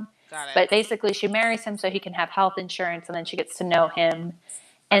going on. got it. But basically, she marries him so he can have health insurance, and then she gets to know him.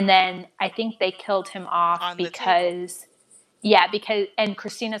 And then I think they killed him off On the table. because, yeah, because, and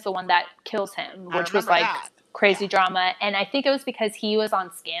Christina's the one that kills him, I which was remember like that. Yeah. crazy drama. And I think it was because he was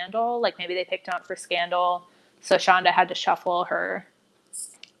on Scandal. Like maybe they picked him up for Scandal. So Shonda had to shuffle her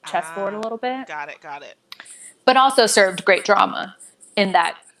chessboard a Ah, little bit, got it, got it. but also served great drama in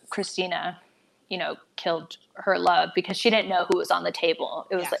that Christina, killed her love because she didn't know who was on the table.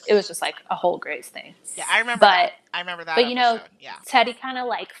 It Yes. was just like a whole Grace thing. Yeah, I remember that. But I remember that but episode. Yeah. Teddy kind of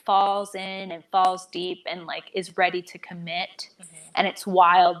like falls in and falls deep and like is ready to commit. Hmm. And it's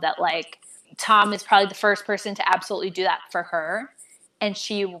wild that like Tom is probably the first person to absolutely do that for her, and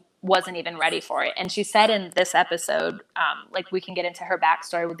she wasn't even ready for it. And she said in this episode, like we can get into her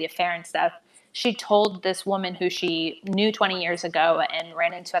backstory with the affair and stuff. She told this woman who she knew 20 years ago and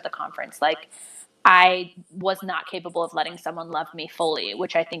ran into at the conference, like, I was not capable of letting someone love me fully,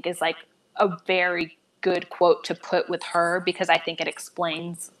 which I think is like a very good quote to put with her because I think it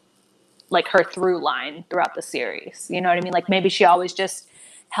explains like her through line throughout the series. You know what I mean? Like maybe she always just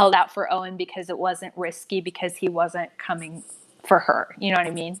held out for Owen because it wasn't risky because he wasn't coming for her. You know what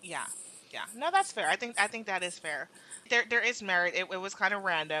I mean? Yeah. Yeah. No, that's fair. I think that is fair. There is merit. It was kind of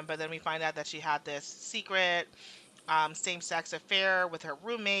random, but then we find out that she had this secret same-sex affair with her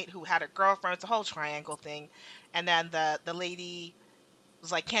roommate who had a girlfriend. It's a whole triangle thing. And then the lady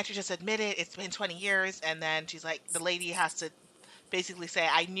was like, "Can't you just admit it? It's been 20 years." And then she's like, the lady has to basically say,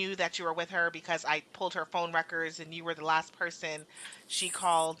 "I knew that you were with her because I pulled her phone records and you were the last person she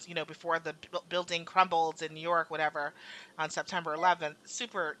called, before the building crumbled in New York, whatever, on September 11th."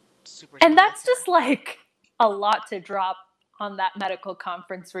 Super, super And genius. that's just like a lot to drop on that medical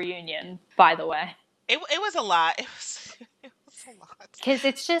conference reunion, by the way. It was a lot. It was a lot. Because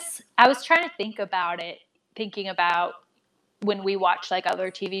it's just, I was trying to think about it, thinking about when we watch like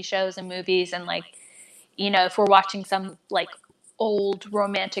other TV shows and movies, and like, if we're watching some like old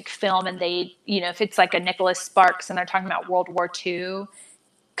romantic film and they, if it's like a Nicholas Sparks and they're talking about World War II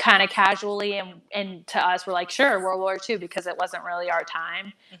kind of casually, and to us, we're like, sure, World War II, because it wasn't really our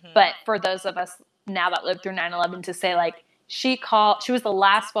time. Hmm. But for those of us now that lived through 9/11, to say like, she was the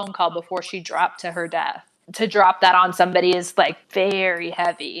last phone call before she dropped to her death, to drop that on somebody is like very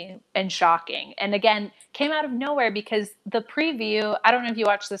heavy and shocking. And again, came out of nowhere because the preview, I don't know if you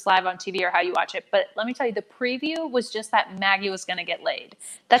watch this live on TV or how you watch it, but let me tell you, the preview was just that Maggie was going to get laid.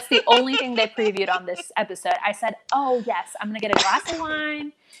 That's the only thing they previewed on this episode. I said, oh, yes, I'm going to get a glass of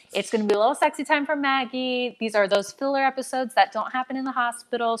wine. It's going to be a little sexy time for Maggie. These are those filler episodes that don't happen in the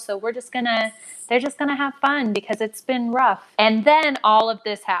hospital. So they're just going to have fun because it's been rough. And then all of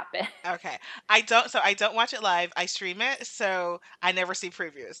this happened. Okay. I don't watch it live. I stream it, so I never see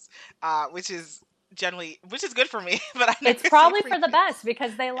previews, which is generally, which is good for me, but I It's never see probably for the previews. best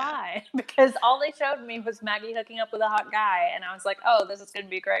because they Yeah. lie. Because all they showed me was Maggie hooking up with a hot guy, and I was like, oh, this is going to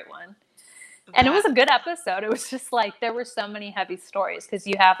be a great one. And it was That. a good episode. It was just like there were so many heavy stories because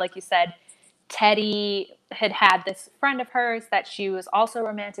you have, like you said, Teddy had this friend of hers that she was also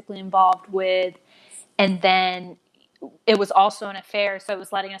romantically involved with, and then it was also an affair. So it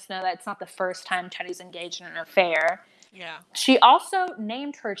was letting us know that it's not the first time Teddy's engaged in an affair. Yeah. She also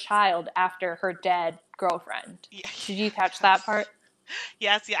named her child after her dead girlfriend. Yeah. Did you catch that Yes. part?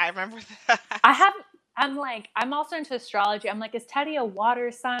 Yes. Yeah. I remember I that. have. I'm like, I'm also into astrology. I'm like, is Teddy a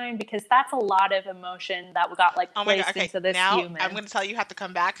water sign? Because that's a lot of emotion that got like Oh my God. placed Okay. into this Now I'm human. going to tell you have to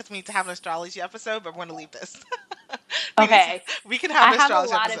come back because we need to have an astrology episode, but we're going to leave this. we need to, Okay. we can have I an have a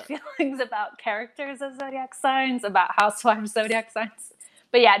astrology lot of episode. feelings about characters of zodiac signs, about housewives zodiac signs.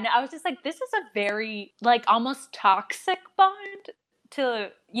 But yeah, no, I was just like, this is a very like almost toxic bond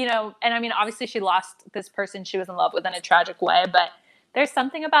to, and I mean obviously she lost this person she was in love with in a tragic way, but there's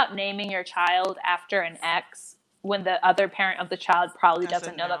something about naming your child after an ex when the other parent of the child probably doesn't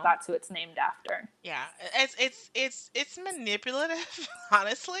Doesn't know that know. that's who it's named after. Yeah. It's manipulative,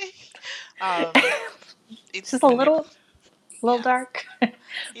 honestly. Um, It's it's just a little Yeah. dark. But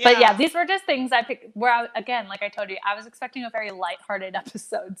yeah, Yeah. these were just things I picked where again, like I told you, I was expecting a very lighthearted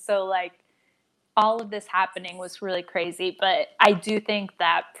episode. So like all of this happening was really crazy. But I do think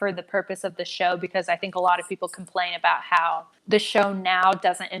that for the purpose of the show, because I think a lot of people complain about how the show now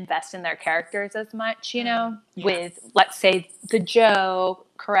doesn't invest in their characters as much, Yeah. with, let's say, the Joe,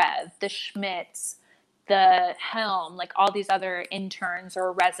 Karev, the Schmitz, the Helm, like all these other interns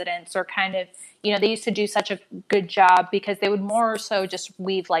or residents, or kind of, they used to do such a good job because they would more so just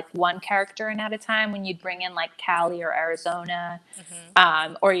weave like one character in at a time. When you'd bring in like Callie or Arizona,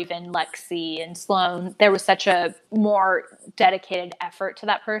 Hmm. or even Lexi and Sloan, there was such a more dedicated effort to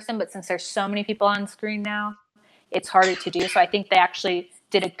that person. But since there's so many people on screen now, it's harder to do. So I think they actually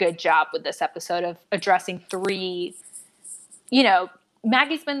did a good job with this episode of addressing three. You know,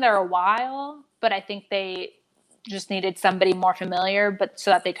 Maggie's been there a while, but I think they just needed somebody more familiar, but so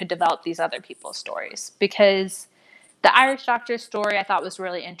that they could develop these other people's stories. Because the Irish doctor story I thought was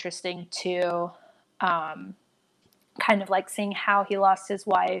really interesting too. Kind of like seeing how he lost his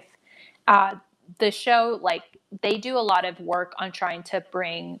wife. Uh, the show, like, they do a lot of work on trying to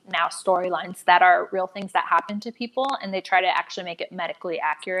bring now storylines that are real things that happen to people, and they try to actually make it medically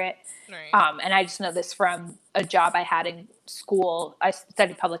accurate. Right. And I just know this from a job I had in school. I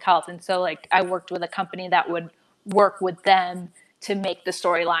studied public health, and so like I worked with a company that would work with them to make the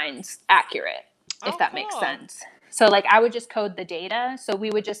storylines accurate, if Oh, that makes cool. sense. So like I would just code the data. So we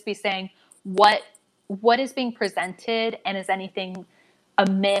would just be saying what is being presented, and is anything a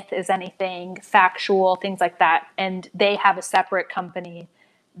myth, is anything factual, things like that. And they have a separate company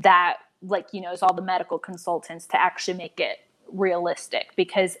that, like, is all the medical consultants to actually make it realistic,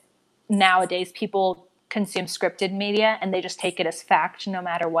 because nowadays people consume scripted media and they just take it as fact no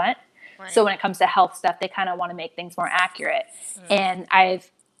matter what. So Right. when it comes to health stuff, they kind of want to make things more accurate. Mm. And I've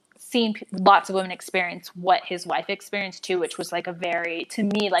seen lots of women experience what his wife experienced too, which was like a very, to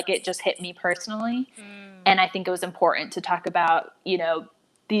me, like it just hit me personally. Mm. And I think it was important to talk about,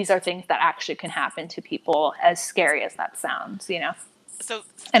 these are things that actually can happen to people, as scary as that sounds. So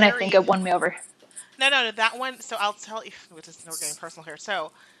And I think scary. it won me over. No, no, no, that one. So I'll tell you, which is we're getting personal here.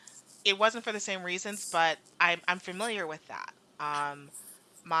 So it wasn't for the same reasons, but I'm familiar with that. Um,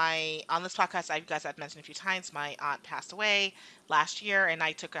 my on this podcast, I you guys have mentioned a few times. My aunt passed away last year, and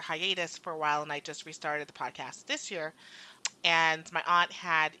I took a hiatus for a while, and I just restarted the podcast this year. And my aunt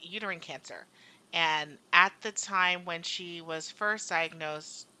had uterine cancer, and at the time when she was first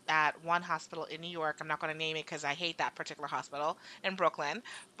diagnosed at one hospital in New York, I'm not going to name it because I hate that particular hospital in Brooklyn,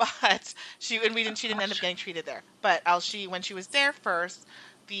 but she didn't end up Gosh. getting treated there. But she when she was there first,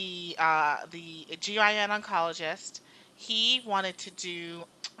 the GYN oncologist, he wanted to do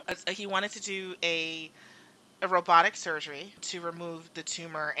a robotic surgery to remove the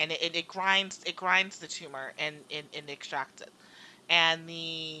tumor, and it grinds the tumor and extracts it. And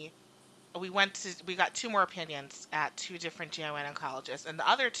we got two more opinions at two different GYN oncologists, and the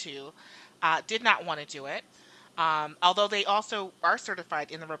other two did not want to do it. Although they also are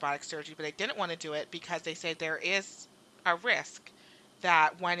certified in the robotic surgery, but they didn't want to do it because they say there is a risk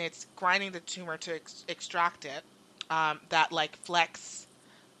that when it's grinding the tumor to extract it, that like flecks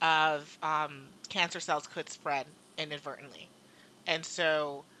of cancer cells could spread inadvertently. And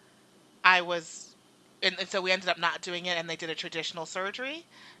so I was, and so we ended up not doing it, and they did a traditional surgery.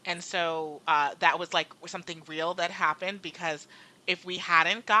 And so that was like something real that happened because if we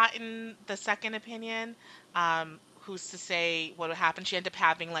hadn't gotten the second opinion, who's to say what would happen? She ended up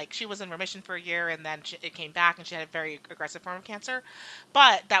having, like, she was in remission for a year, and then it came back, and she had a very aggressive form of cancer.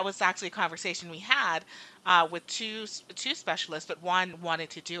 But that was actually a conversation we had with two specialists, but one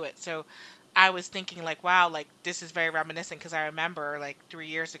wanted to do it. So I was thinking, like, wow, like, this is very reminiscent, because I remember, like, 3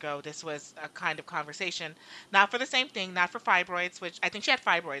 years ago, this was a kind of conversation, not for the same thing, not for fibroids, which I think she had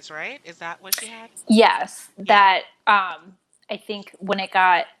fibroids, right? Is that what she had? Yes, Yeah. that I think when it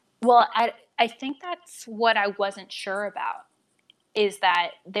got well, I think that's what I wasn't sure about is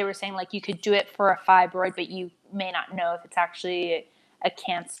that they were saying like you could do it for a fibroid, but you may not know if it's actually a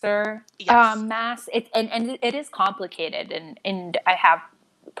cancer Yes. mass. And it is complicated, and I have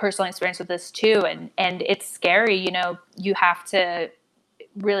personal experience with this too, and it's scary. You know, you have to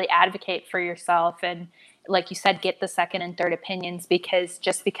really advocate for yourself and like you said get the second and third opinions because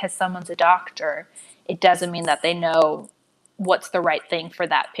just because someone's a doctor it doesn't mean that they know what's the right thing for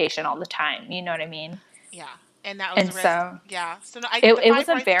that patient all the time, you know what I mean? Yeah. And that was And the rest. so Yeah. So no, I the it was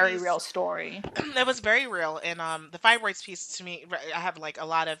a fibroids very real piece, story. that was very real. And the fibroids piece to me, I have like a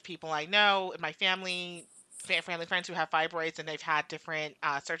lot of people I know in my family, family friends who have fibroids, and they've had different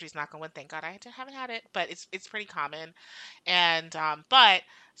surgeries. Knock on wood, thank God haven't had it, but it's pretty common. And but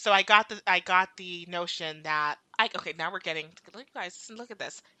so I got the notion that okay, now we're getting, look guys, look at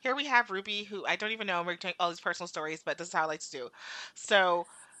this. Here we have Ruby, who I don't even know, and we're doing all these personal stories, but this is how I like to do. So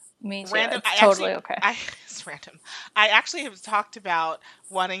Me too, random, it's totally okay. I it's random. I actually have talked about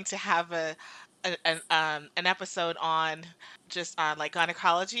wanting to have an episode on just like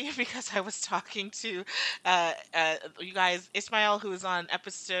gynecology because I was talking to you guys, Ismail, who's on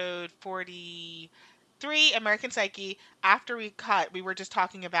episode 43, American Psyche. After we cut, we were just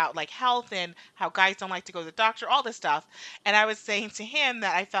talking about like health and how guys don't like to go to the doctor, all this stuff. And I was saying to him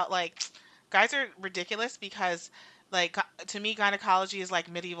that I felt like guys are ridiculous because, like, to me gynecology is like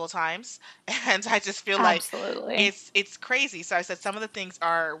medieval times, and I just feel like Absolutely. it's crazy. So I said some of the things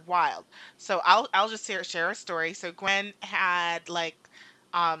are wild. So I'll just share a story. So Gwen had like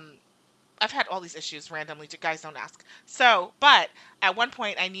um I've had all these issues randomly. Guys don't ask. So, but at one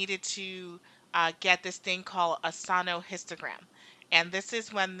point I needed to get this thing called a sonohistogram, and this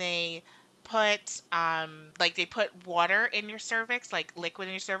is when they put like they put water in your cervix, like liquid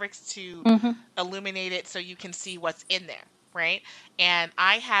in your cervix, to Hmm. illuminate it so you can see what's in there, right? And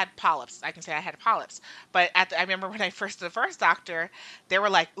I had polyps. I can say I had polyps. But I remember when I first the first doctor, they were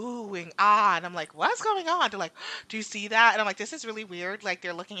like ooh and ah, and I'm like, what's going on? They're like, do you see that? And I'm like, this is really weird. Like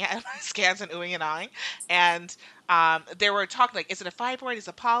they're looking at my scans and oohing and ahhing, and they were talking like, is it a fibroid? Is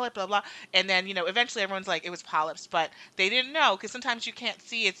it a polyp? Blah blah. And then eventually everyone's like, it was polyps, but they didn't know because sometimes you can't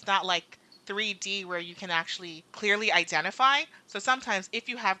see. It's not like 3D where you can actually clearly identify. So sometimes if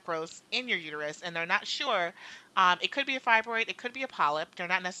you have growths in your uterus and they're not sure, it could be a fibroid, it could be a polyp. They're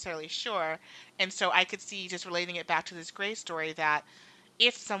not necessarily sure. And so I could see, just relating it back to this gray story, that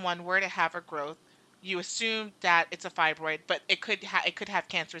if someone were to have a growth, you assume that it's a fibroid, but it could have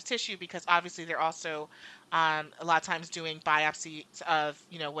cancerous tissue because obviously they're also a lot of times doing biopsies of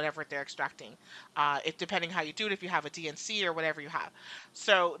whatever they're extracting. It depending how you do it, if you have a DNC or whatever you have.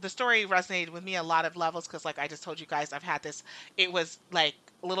 So the story resonated with me a lot of levels because, like I just told you guys, I've had this. It was like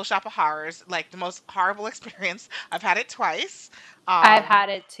Little Shop of Horrors, like the most horrible experience. I've had it twice. I've Um, had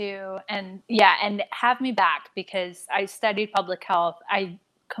it too. And yeah, and have me back because I studied public health. I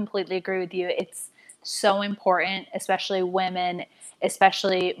completely agree with you. It's so important, especially women,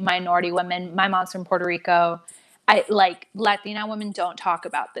 especially minority women. My mom's from Puerto Rico. I like Latina women don't talk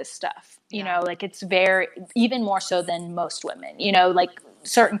about this stuff. You yeah, know, like it's very even more so than most women. You know, like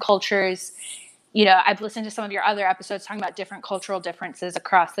certain cultures, you know, I've listened to some of your other episodes talking about different cultural differences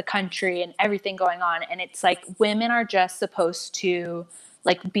across the country and everything going on. And it's like women are just supposed to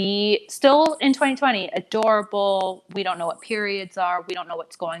like be still in 2020 adorable. We don't know what periods are. We don't know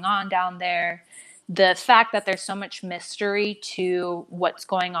what's going on down there. The fact that there's so much mystery to what's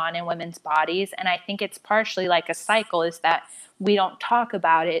going on in women's bodies. And I think it's partially like a cycle is that we don't talk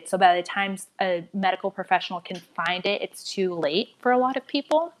about it. So by the time a medical professional can find it, it's too late for a lot of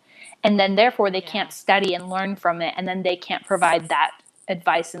people, and then therefore they yeah, can't study and learn from it, and then they can't provide that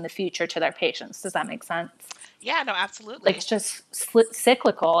advice in the future to their patients. Does that make sense? yeah. No, Like absolutely. it's just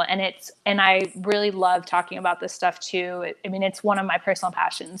cyclical, and I really love talking about this stuff too. I mean, it's one of my personal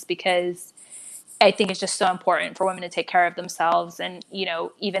passions because I think it's just so important for women to take care of themselves, and you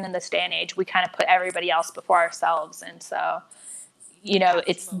know, even in this day and age we kind of put everybody else before ourselves. And so, you know,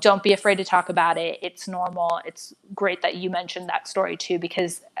 it's Absolutely. don't be afraid to talk about it. It's normal. It's great that you mentioned that story too,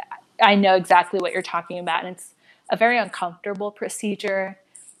 because I know exactly what you're talking about. And it's a very uncomfortable procedure.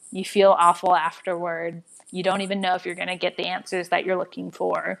 You feel awful afterward. You don't even know if you're going to get the answers that you're looking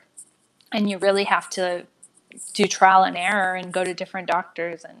for. And you really have to do trial and error and go to different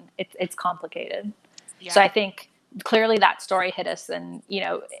doctors, and it's complicated. So Yeah. I think clearly that story hit us, and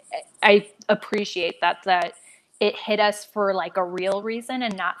I appreciate that it hit us for like a real reason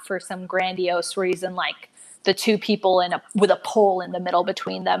and not for some grandiose reason, like the two people with a pole in the middle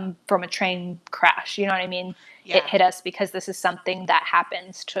between them from a train crash. You know what I mean? It Yeah. hit us because this is something that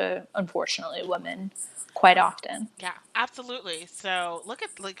happens to, unfortunately, women quite often. Yeah, absolutely. So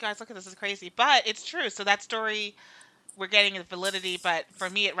guys, look at this is crazy, but it's true. So that story, we're getting the validity, but for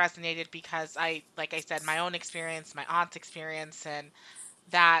me it resonated because like I said, my own experience, my aunt's experience, and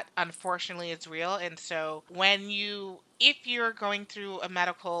that unfortunately is real. And so if you're going through a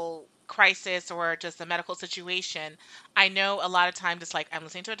medical crisis or just a medical situation, I know a lot of times it's like I'm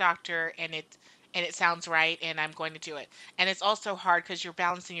listening to a doctor and it sounds right and I'm going to do it. And it's also hard because you're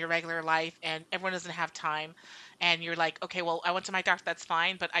balancing your regular life and everyone doesn't have time. And you're like, okay, well, I went to my doctor, that's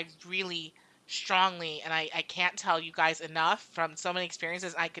fine, but I really strongly, and I can't tell you guys enough from so many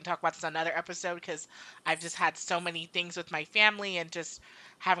experiences. I can talk about this on another episode because I've just had so many things with my family and just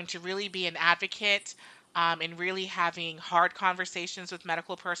having to really be an advocate, and really having hard conversations with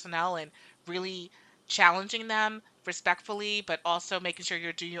medical personnel and really challenging them respectfully, but also making sure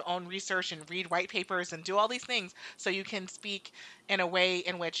you're doing your own research and read white papers and do all these things so you can speak in a way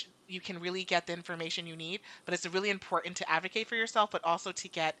in which you can really get the information you need. But it's really important to advocate for yourself, but also to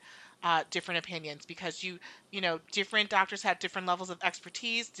get different opinions because different doctors have different levels of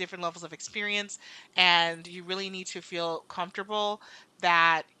expertise, different levels of experience, and you really need to feel comfortable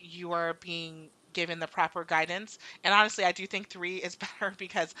that you are being given the proper guidance. And honestly, I do think three is better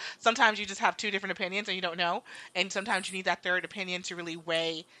because sometimes you just have two different opinions and you don't know. And sometimes you need that third opinion to really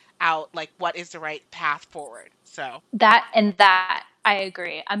weigh out like what is the right path forward. So, That I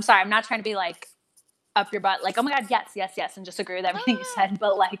agree. I'm sorry, I'm not trying to be like up your butt, like, oh my God, yes, yes, yes, and just agree with no, everything you no, said.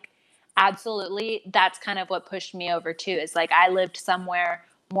 But like, absolutely, that's kind of what pushed me over too. Is like I lived somewhere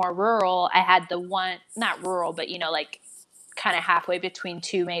more rural. I had the one, not rural, but like kind of halfway between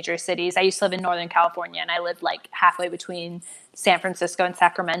two major cities. I used to live in Northern California, and I lived like halfway between San Francisco and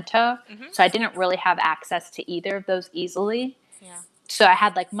Sacramento. no. So I didn't really have access to either of those easily. Yeah. So I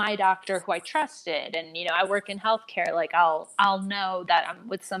had like my doctor who I trusted, and I work in healthcare, like I'll know that I'm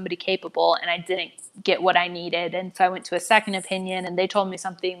with somebody capable, and I didn't get what I needed, and so I went to a second opinion and they told me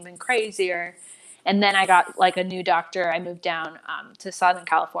something even crazier. And then I got like a new doctor. I moved down to Southern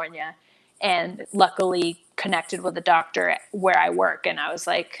California and luckily connected with a doctor where I work, and I was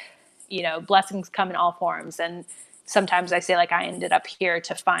like, blessings come in all forms. And sometimes I say like I ended up here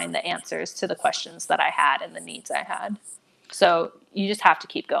to find the answers to the questions that I had and the needs I had. So you just have to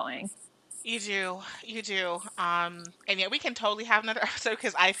keep going. You do. And yeah, we can totally have another episode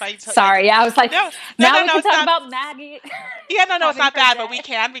because I fight like Sorry, I was like, no, no, now no, we no. can It's talk not. about Maggie Yeah, no, no, it's having not her bad, but we day.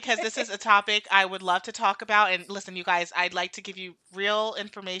 can because this is a topic I would love to talk about. And listen, you guys, I'd like to give you real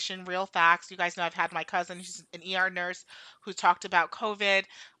information, real facts. You guys know I've had my cousin, who's an ER nurse, who talked about COVID.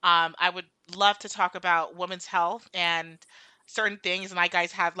 I would love to talk about women's health and certain things. And I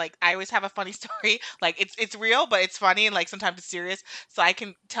guys have like, I always have a funny story. Like it's real, but it's funny and like sometimes it's serious. So I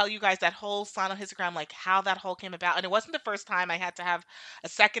can tell you guys that whole sign on histogram, like how that whole came about. And it wasn't the first time I had to have a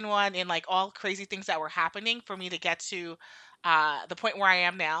second one and like all crazy things that were happening for me to get to the point where I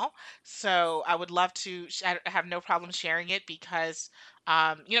am now. So I would love to. I have no problem sharing it because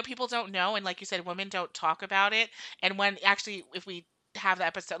people don't know, and like you said, women don't talk about it. And when actually, if we have the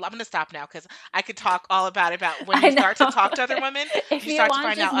episode, I'm going to stop now because I could talk all about when I you start to know. talk to other women, If you you start to want,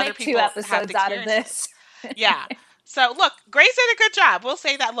 find just out other make two people have the episodes out of experiences. this. Yeah. So look, Grace did a good job. We'll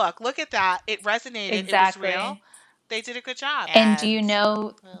say that. Look at that. It resonated. It was real. Exactly. They did a good job. And do you And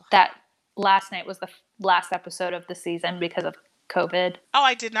know ugh. that last night was the last episode of the season because of COVID? Oh,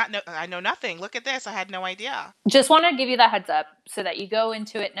 I did not know. I know nothing. Look at this. I had no idea. Just want to give you that heads up so that you go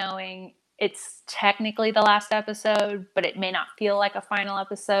into it knowing it's technically the last episode, but it may not feel like a final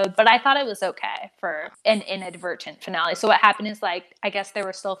episode. But I thought it was okay for an inadvertent finale. So what happened is, like, I guess they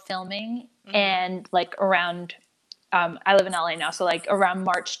were still filming, Hmm. and like around I live in LA now, so like around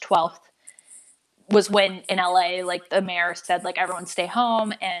March 12th was when in LA, like the mayor said, like, everyone stay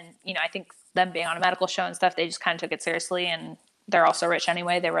home. And, I think them being on a medical show and stuff, they just kind of took it seriously. And they're also rich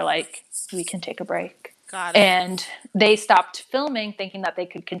anyway. They were like, we can take a break. Got it. And they stopped filming thinking that they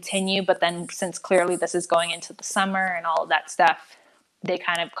could continue. But then, since clearly this is going into the summer and all of that stuff, they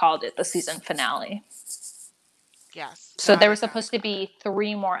kind of called it the season finale. Yes. So Got there were it. Got it. supposed to be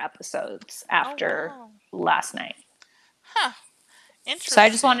 3 more episodes Oh, after wow. last night. Huh. So I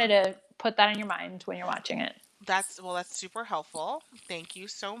just wanted Interesting. to put that in your mind when you're watching it. That's super helpful. Thank you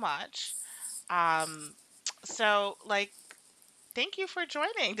so much. Um, so like Thank you for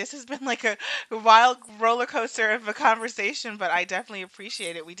joining. This has been like a wild roller coaster of a conversation, but I definitely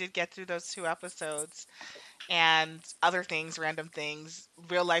appreciate it. We did get through those 2 episodes and other things, random things,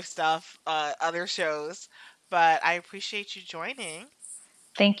 real life stuff, other shows. But I appreciate you joining.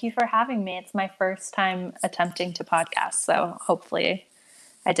 Thank you for having me. It's my first time attempting to podcast, so hopefully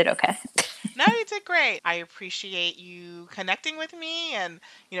I did okay. No, you did great. I appreciate you connecting with me and,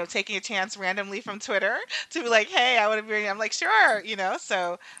 taking a chance randomly from Twitter to be like, hey, I want to be, I'm like, sure.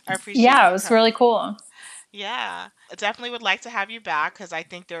 So I appreciate Yeah, it you was really coming. cool. Yeah, I definitely would like to have you back because I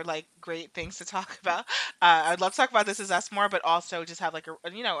think they're like great things to talk about. I'd love to talk about This Is Us more, but also just have like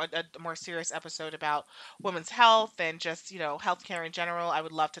a more serious episode about women's health and just healthcare in general. I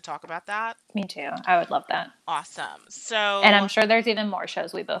would love to talk about that. Me too. I would love that. Awesome. And I'm So sure there's even more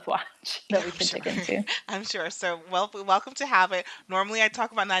shows we both watch yeah, that we I'm could sure. dig into. I'm sure. So welcome to have it. Normally I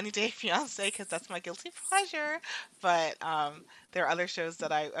talk about 90 Day Fiance because that's my guilty pleasure, but there are other shows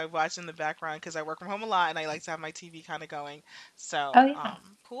that I watch in the background because I work from home a lot and I like to have my TV kind of going. Oh, So yeah.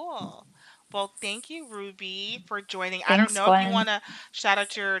 cool. Well, thank you, Ruby, for joining. I don't Thanks, know if you Gwen. want to shout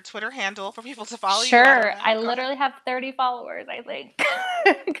out your Twitter handle for people to follow you. I don't Sure. know. I Go ahead. literally have 30 followers, I think,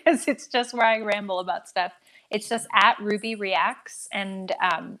 because it's just where I ramble about stuff. It's just at Ruby Reacts. And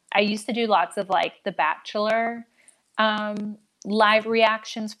I used to do lots of like The Bachelor um, live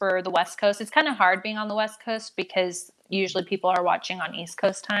reactions for the West Coast. It's kind of hard being on the West Coast because usually people are watching on East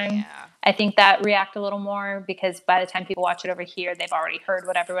Coast time. Yeah. I think that react a little more because by the time people watch it over here, they've already heard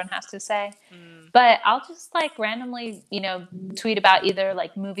what everyone has to say. Mm, But I'll just like randomly, tweet about either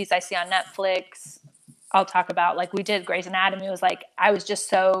like movies I see on Netflix. I'll talk about like we did Grey's Anatomy. It was like I was just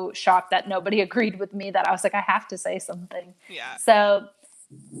so shocked that nobody agreed with me that I was like I have to say something. yeah. So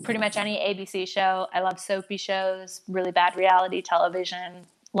pretty much any ABC show. I love soapy shows, really bad reality television,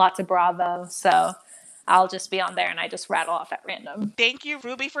 lots of Bravo. So I'll just be on there and I just rattle off at random. Thank you,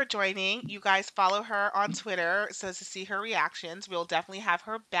 Ruby, for joining. You guys follow her on Twitter so to see her reactions. We'll definitely have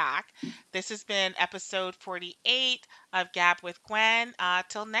her back. This has been episode 48 of Gab with Gwen.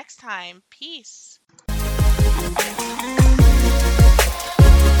 Till next time, peace.